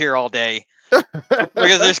we'd be here all day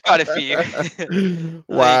because there's quite a few. I mean,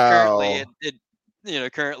 currently Wow.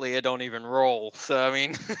 currently it don't even roll. So I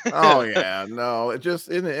mean, Oh yeah, no, it just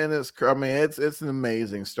and it's. I mean, it's an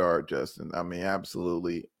amazing start, Justin. I mean,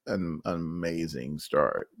 absolutely an amazing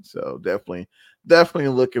start. So definitely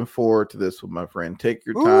looking forward to this one, my friend. Take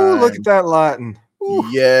your Ooh, look at time. that lighting. Ooh.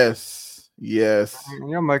 Yes.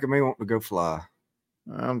 Y'all making me want to go fly.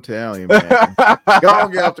 I'm telling you, man. Go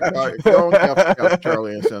on, get off the car. Go on, get off the couch,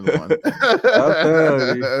 Charlie, and send one. I'll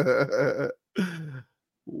tell you.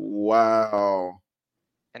 Wow.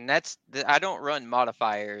 and I don't run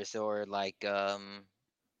modifiers or like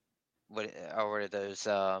what are those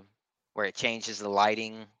where it changes the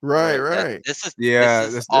lighting. Right. This is Yeah,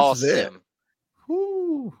 this is This all is it. sim.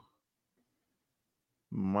 Whoo.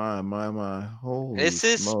 My. Holy This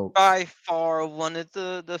is smokes. by far one of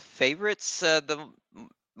the favorites.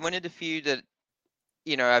 One of the few that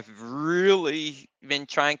I've really been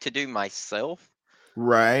trying to do myself.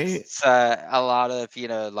 Right. It's a lot of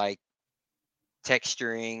like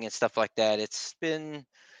texturing and stuff like that. It's been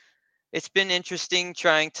interesting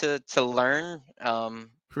trying to learn. For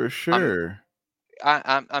I'm sure.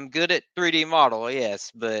 I'm good at 3D model,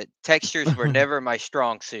 yes, but textures were never my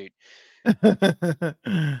strong suit.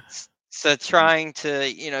 So trying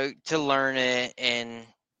to to learn it, and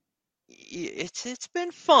it's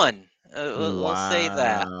been fun. I'll say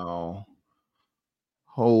that. Wow.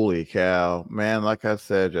 Holy cow. Man, like I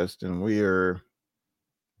said, Justin, we are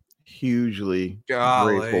hugely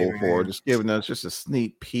Golly, grateful for man. just giving us just a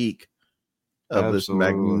sneak peek of this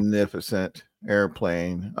Absolutely. magnificent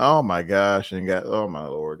airplane. Oh my gosh, oh my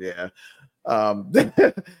lord, yeah.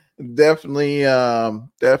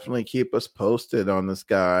 Definitely keep us posted on this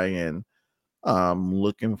guy, and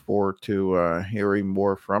looking forward to hearing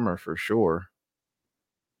more from her for sure.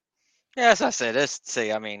 Yeah, as I said,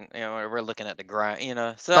 I mean, we're looking at the grind,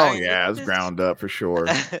 So Oh I mean, yeah, it's ground up for sure.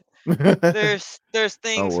 there's No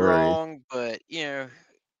things worries. wrong, but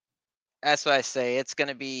that's why I say it's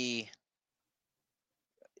gonna be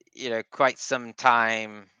quite some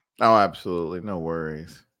time. Oh, absolutely. No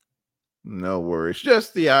worries. No worries.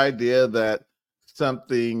 Just the idea that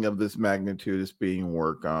something of this magnitude is being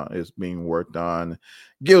worked on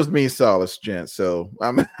gives me solace, gent. So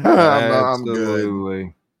I'm good.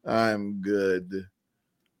 Absolutely. I'm good.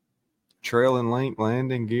 Trailing link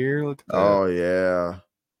landing gear. Look at that. Oh yeah.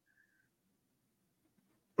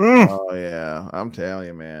 Mm. Oh yeah. I'm telling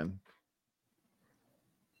you, man.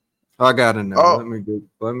 I gotta know. Oh, Let me go.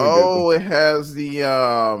 oh, it has the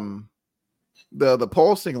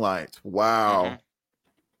pulsing lights. Wow. Mm-hmm.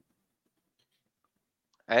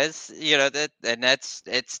 As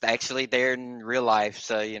it's actually there in real life.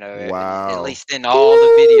 So at Wow. least in all the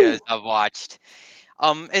videos I've watched,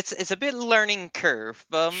 it's a bit learning curve.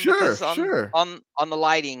 Because Sure. on the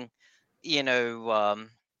lighting,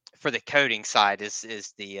 for the coding side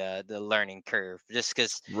is the learning curve. Just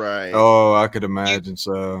because Right. Oh, I could imagine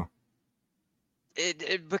so.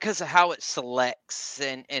 because of how it selects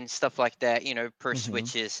and stuff like that, per Mhm.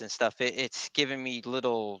 switches and stuff, it's giving me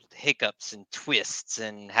little hiccups and twists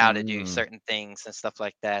and how to do Mm. certain things and stuff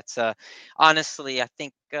like that. So honestly, I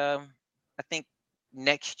think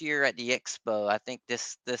next year at the expo, I think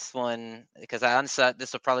this one, because I honestly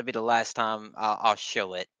this will probably be the last time I'll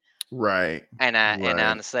show it. Right. And Right.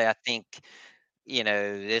 honestly, I think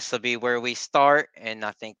this will be where we start, and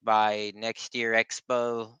I think by next year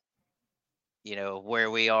Expo,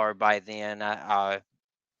 where we are by then, I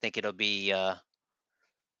think it'll be a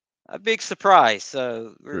big surprise.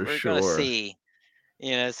 So For we're gonna sure. see.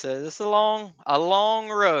 So this is a long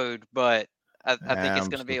road, but I think it's gonna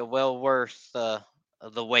Absolutely. be a well worth the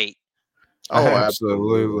wait. Oh,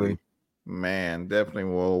 Absolutely. absolutely. Man, definitely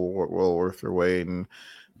well worth your waiting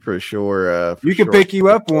for sure. You can pick you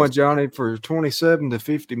up one, Johnny, for 27 to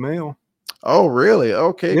 50 mil. Oh, really?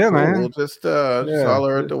 Okay, Yeah, cool. man. We'll just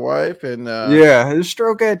holler at the wife and yeah, just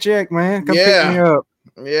stroke that check, man. Come pick me up.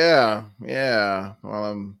 Yeah. While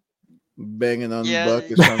I'm banging on Yeah.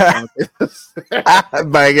 buckets sometimes.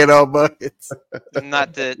 Banging on buckets.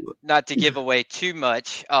 Not to give away too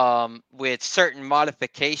much, with certain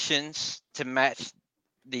modifications to match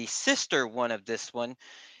the sister one of this one,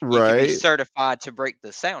 you can be Right. certified to break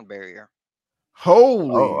the sound barrier.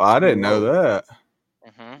 Holy. Oh, I didn't know that.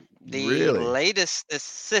 The Really? latest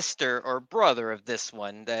sister or brother of this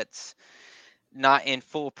one that's not in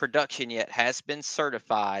full production yet has been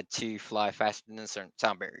certified to fly faster than the sound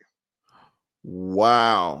barrier.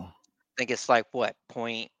 Wow. I think it's like what,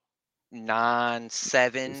 0.97,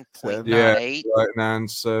 Yeah, 0.98 like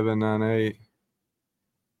 9798.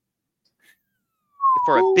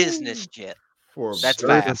 for a business jet. That's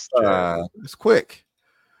fast. It's quick.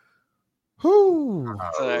 Whoo.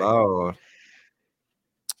 Oh, Lord.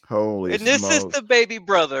 Holy And this is smokes. the baby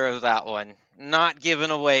brother of that one. Not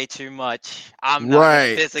giving away too much. I'm not Right.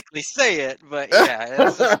 going to physically say it, but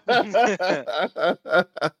yeah.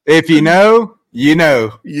 If you know, you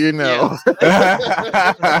know. You know.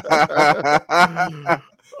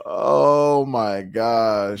 Oh my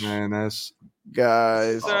gosh. Man, that's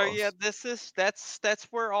guys. So yeah, that's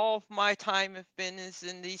where all of my time have been, is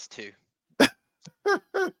in these two.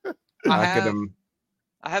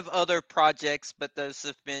 I have other projects, but those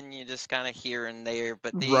have been just kind of here and there.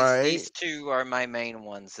 But these two are my main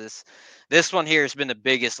ones. This one here has been the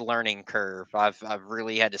biggest learning curve. I've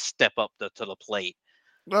really had to step up to the plate.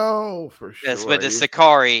 Oh, for sure. Yes, with the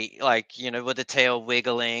Sakari, with the tail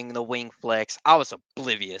wiggling, the wing flex, I was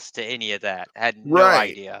oblivious to any of that. I had no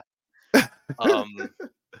idea.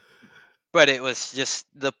 But it was just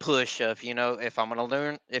the push of, if I'm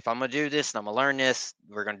gonna do this and I'm gonna learn this,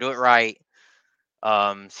 we're gonna do it right.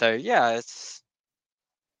 So yeah,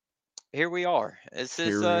 here we are. It's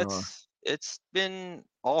been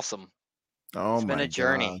awesome. Oh, it's been a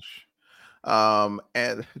journey.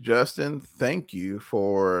 And Justin, thank you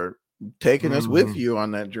for taking us with you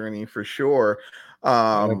on that journey for sure.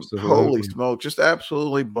 Holy smoke, just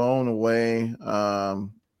absolutely blown away.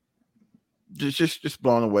 Just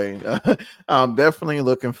blown away. I'm definitely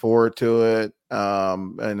looking forward to it.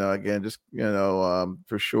 And again, just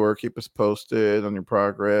for sure, keep us posted on your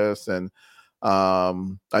progress. And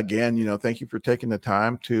again, thank you for taking the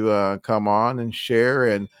time to come on and share.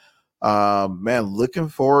 And man, looking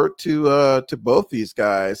forward to both these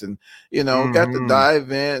guys. And got to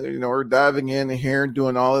dive in. We're diving in here and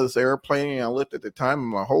doing all this airplaning. I looked at the time,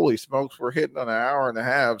 I'm like, holy smokes, we're hitting on an hour and a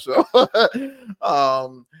half. So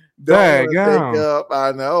don't take up.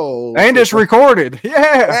 I know. And it's recorded.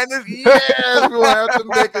 Yeah. And yes, we'll have to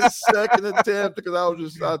make a second attempt because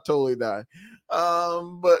I totally died.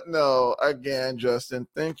 But no, again, Justin,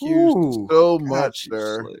 thank you so much,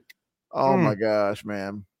 sir. Oh my gosh,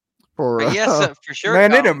 man. Yes, for sure.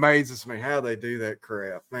 Man, it amazes me how they do that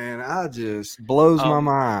crap. Man, I just blows my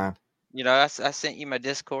mind. I sent you my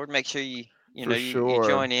Discord. Make sure you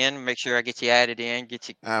join in. Make sure I get you added in. Get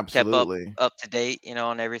you kept up to date.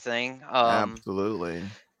 On everything. Absolutely.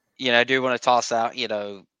 I do want to toss out. These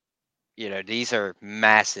are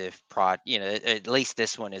massive at least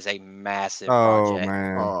this one is a massive project.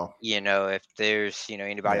 Man. If there's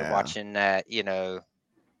anybody watching that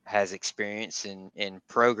has experience in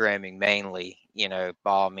programming mainly, by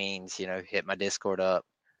all means, hit my Discord up.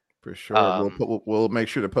 For sure. We'll make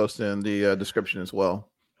sure to post in the description as well.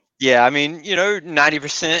 Yeah, I mean,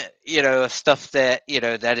 90%, of stuff that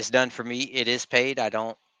that is done for me, it is paid. I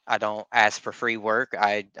don't ask for free work.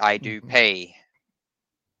 I do pay.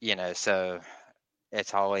 So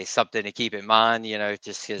it's always something to keep in mind.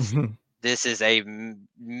 Just because this is a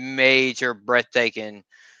major, breathtaking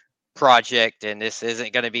project, and this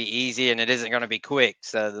isn't going to be easy, and it isn't going to be quick.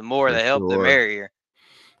 So the more the help, the merrier.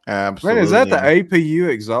 Absolutely. Man, is that the APU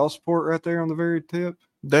exhaust port right there on the very tip?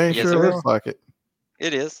 Dang, yes, sure looks like it.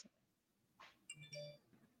 It is.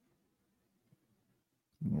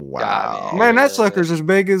 Wow. Man, that sucker's as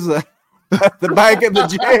big as the back of the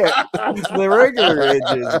jet. The regular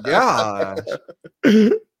edges. Gosh.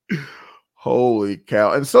 Holy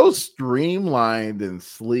cow. And so streamlined and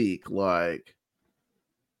sleek. Like,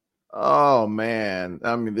 Oh man,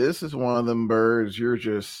 I mean, this is one of them birds. You're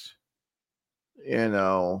just, you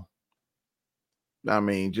know, I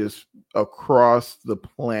mean, just across the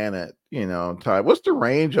planet, type. What's the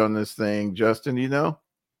range on this thing, Justin?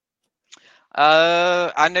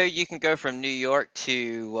 I know you can go from New York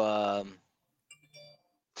to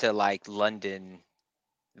like London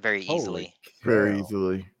very Holy easily. Very cow.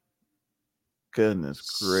 easily. Goodness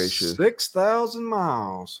gracious. 6,000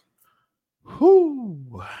 miles.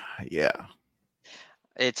 Whoo. Yeah.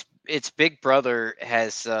 Its big brother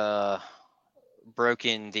has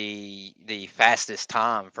broken the fastest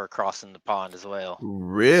time for crossing the pond as well.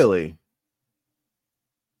 Really?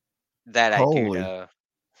 That I do Holy, know.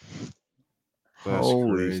 That's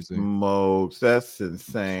holy crazy. smokes. That's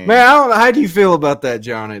insane. Man, I don't know. How do you feel about that,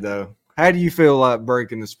 Johnny, though? How do you feel like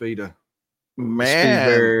breaking the speed Man,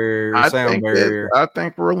 barrier or sound barrier? I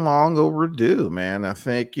think we're long overdue, man. I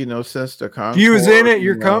think, since the If you was in Concord, it,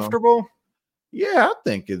 you're comfortable? yeah, I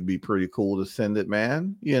think it'd be pretty cool to send it,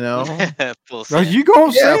 man. Full Are send. you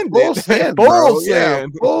going to Yeah, send full it? send, Full bro. Yeah,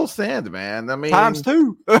 send. full send, man. I Times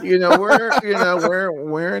mean, 2.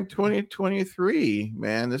 we're in 2023,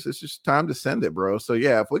 man. This is just time to send it, bro. So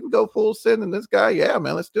yeah, if we can go full send in this guy, yeah,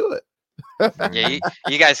 man, let's do it. Yeah,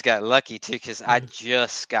 you guys got lucky too, because I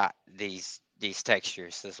just got these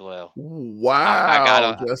textures as well. I got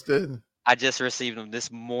Wow, a, Justin. I just received them this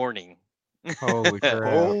morning. Holy crap.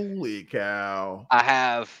 Holy cow. I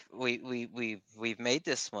have we've made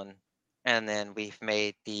this one, and then we've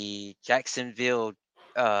made the Jacksonville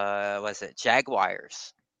was it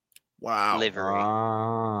Jaguars Wow. livery.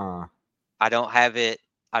 Ah. I don't have it.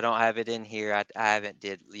 I don't have it in here. I haven't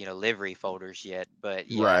did livery folders yet, but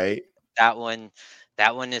yeah, Right. that one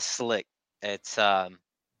that one is slick. It's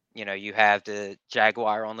you have the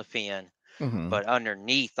Jaguar on the fin, Hmm. but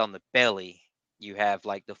underneath on the belly you have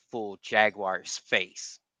like the full Jaguar's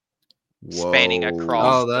face spanning Whoa.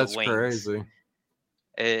 across Oh, the that's wings. crazy.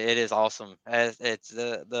 It is awesome. It's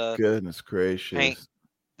the Goodness paint gracious.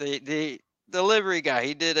 the delivery guy.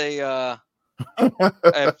 He did a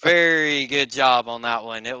very good job on that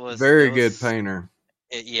one. Very good painter.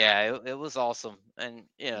 It was awesome. And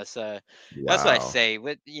so that's what I Wow. say,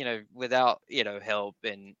 without help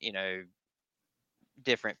and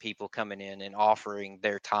different people coming in and offering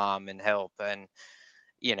their time and help, and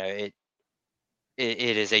you know it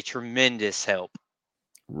it is a tremendous help.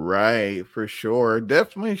 Right, for sure. It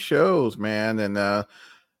definitely shows, man. And I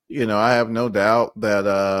have no doubt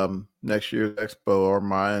that next year's expo, our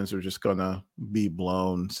minds are just gonna be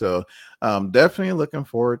blown. So definitely looking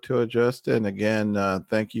forward to it, Justin. Again,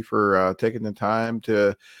 thank you for taking the time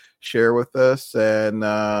to share with us, and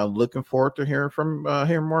looking forward to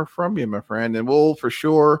hearing more from you, my friend. And we'll for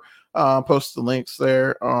sure post the links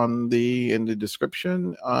there in the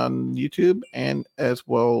description on YouTube, and as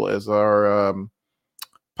well as our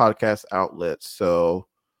podcast outlets. So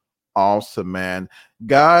awesome, man.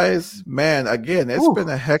 Guys, man, again, it's Whew. been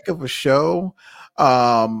a heck of a show.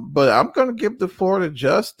 But I'm gonna give the floor to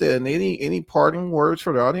Justin. Any parting words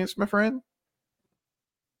for the audience, my friend?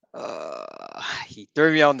 He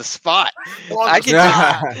threw me on the spot. On I the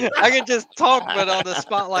can spot. I can just talk, but on the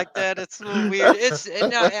spot like that, it's a little weird.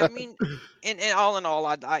 No, I mean, and all in all,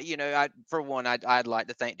 I for one, I'd like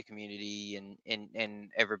to thank the community and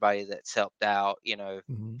everybody that's helped out.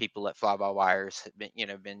 Mhm. People at Fly by Wires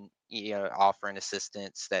have been offering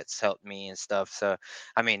assistance that's helped me and stuff. So,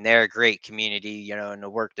 I mean, they're a great community, and the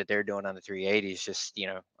work that they're doing on the 380 is just Oh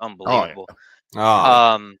yeah. unbelievable.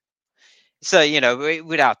 Ah. Um, so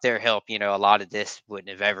without their help, a lot of this wouldn't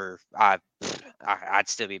have ever. I'd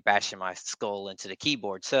still be bashing my skull into the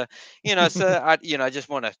keyboard. So I just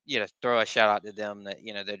want to throw a shout out to them that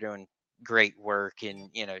they're doing great work, and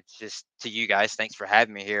just to you guys, thanks for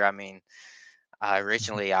having me here. I mean,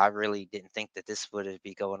 originally I really didn't think that this would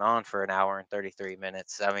be going on for an hour and 33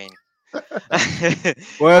 minutes. I mean,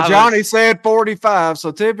 Well, I Johnny was. said 45,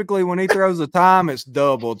 so typically when he throws a time, it's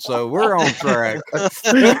doubled. So we're on track.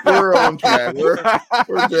 We're on track.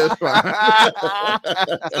 We're just fine.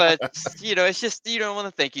 But it's just I want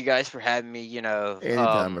to thank you guys for having me.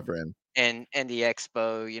 Anytime, my friend. And the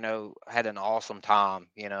expo, had an awesome time.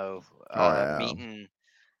 Oh yeah.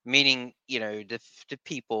 Meeting the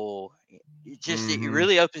people. It Mhm.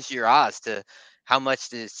 really opens your eyes to how much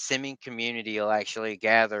the simming community will actually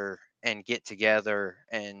gather and get together,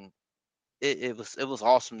 and it was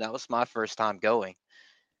awesome. That was my first time going.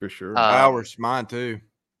 For sure. Um, Ours, mine too.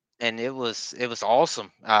 and it was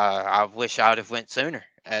awesome. I wish I'd have went sooner.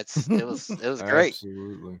 It was great.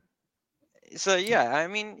 Absolutely. So yeah, I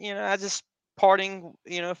mean, I just parting,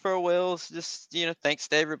 farewells. Just thanks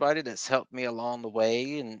to everybody that's helped me along the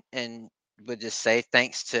way, and would just say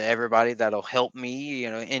thanks to everybody that'll help me,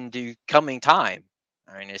 in coming time.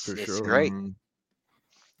 I mean, it's For it's sure. great.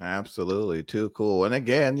 Absolutely, too cool. And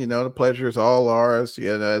again, the pleasure is all ours.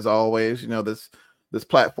 As always, this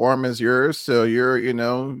platform is yours, so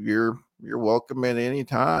you're welcome at any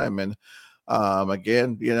time. And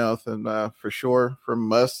again, for sure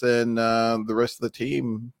from us and the rest of the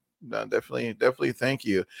team, definitely thank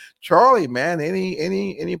you, Charlie. Man,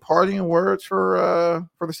 any parting words for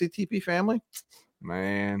the CTP family?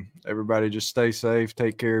 Man, everybody just stay safe,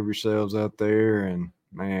 take care of yourselves out there, and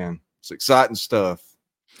man, it's exciting stuff.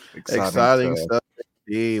 Exciting stuff.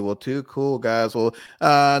 Well, too cool, guys. Well,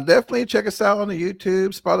 definitely check us out on the YouTube,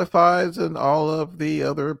 Spotify's, and all of the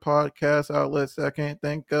other podcast outlets I can't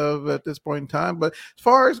think of at this point in time. But as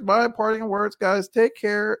far as my parting words, guys, take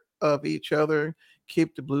care of each other.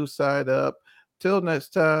 Keep the blue side up. Till next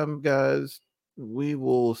time, guys. We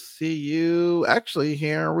will see you. Actually,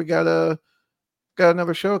 here we got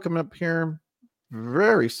another show coming up here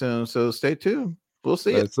very soon. So stay tuned. We'll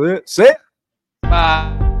see you. That's it. See ya.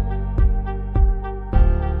 Bye.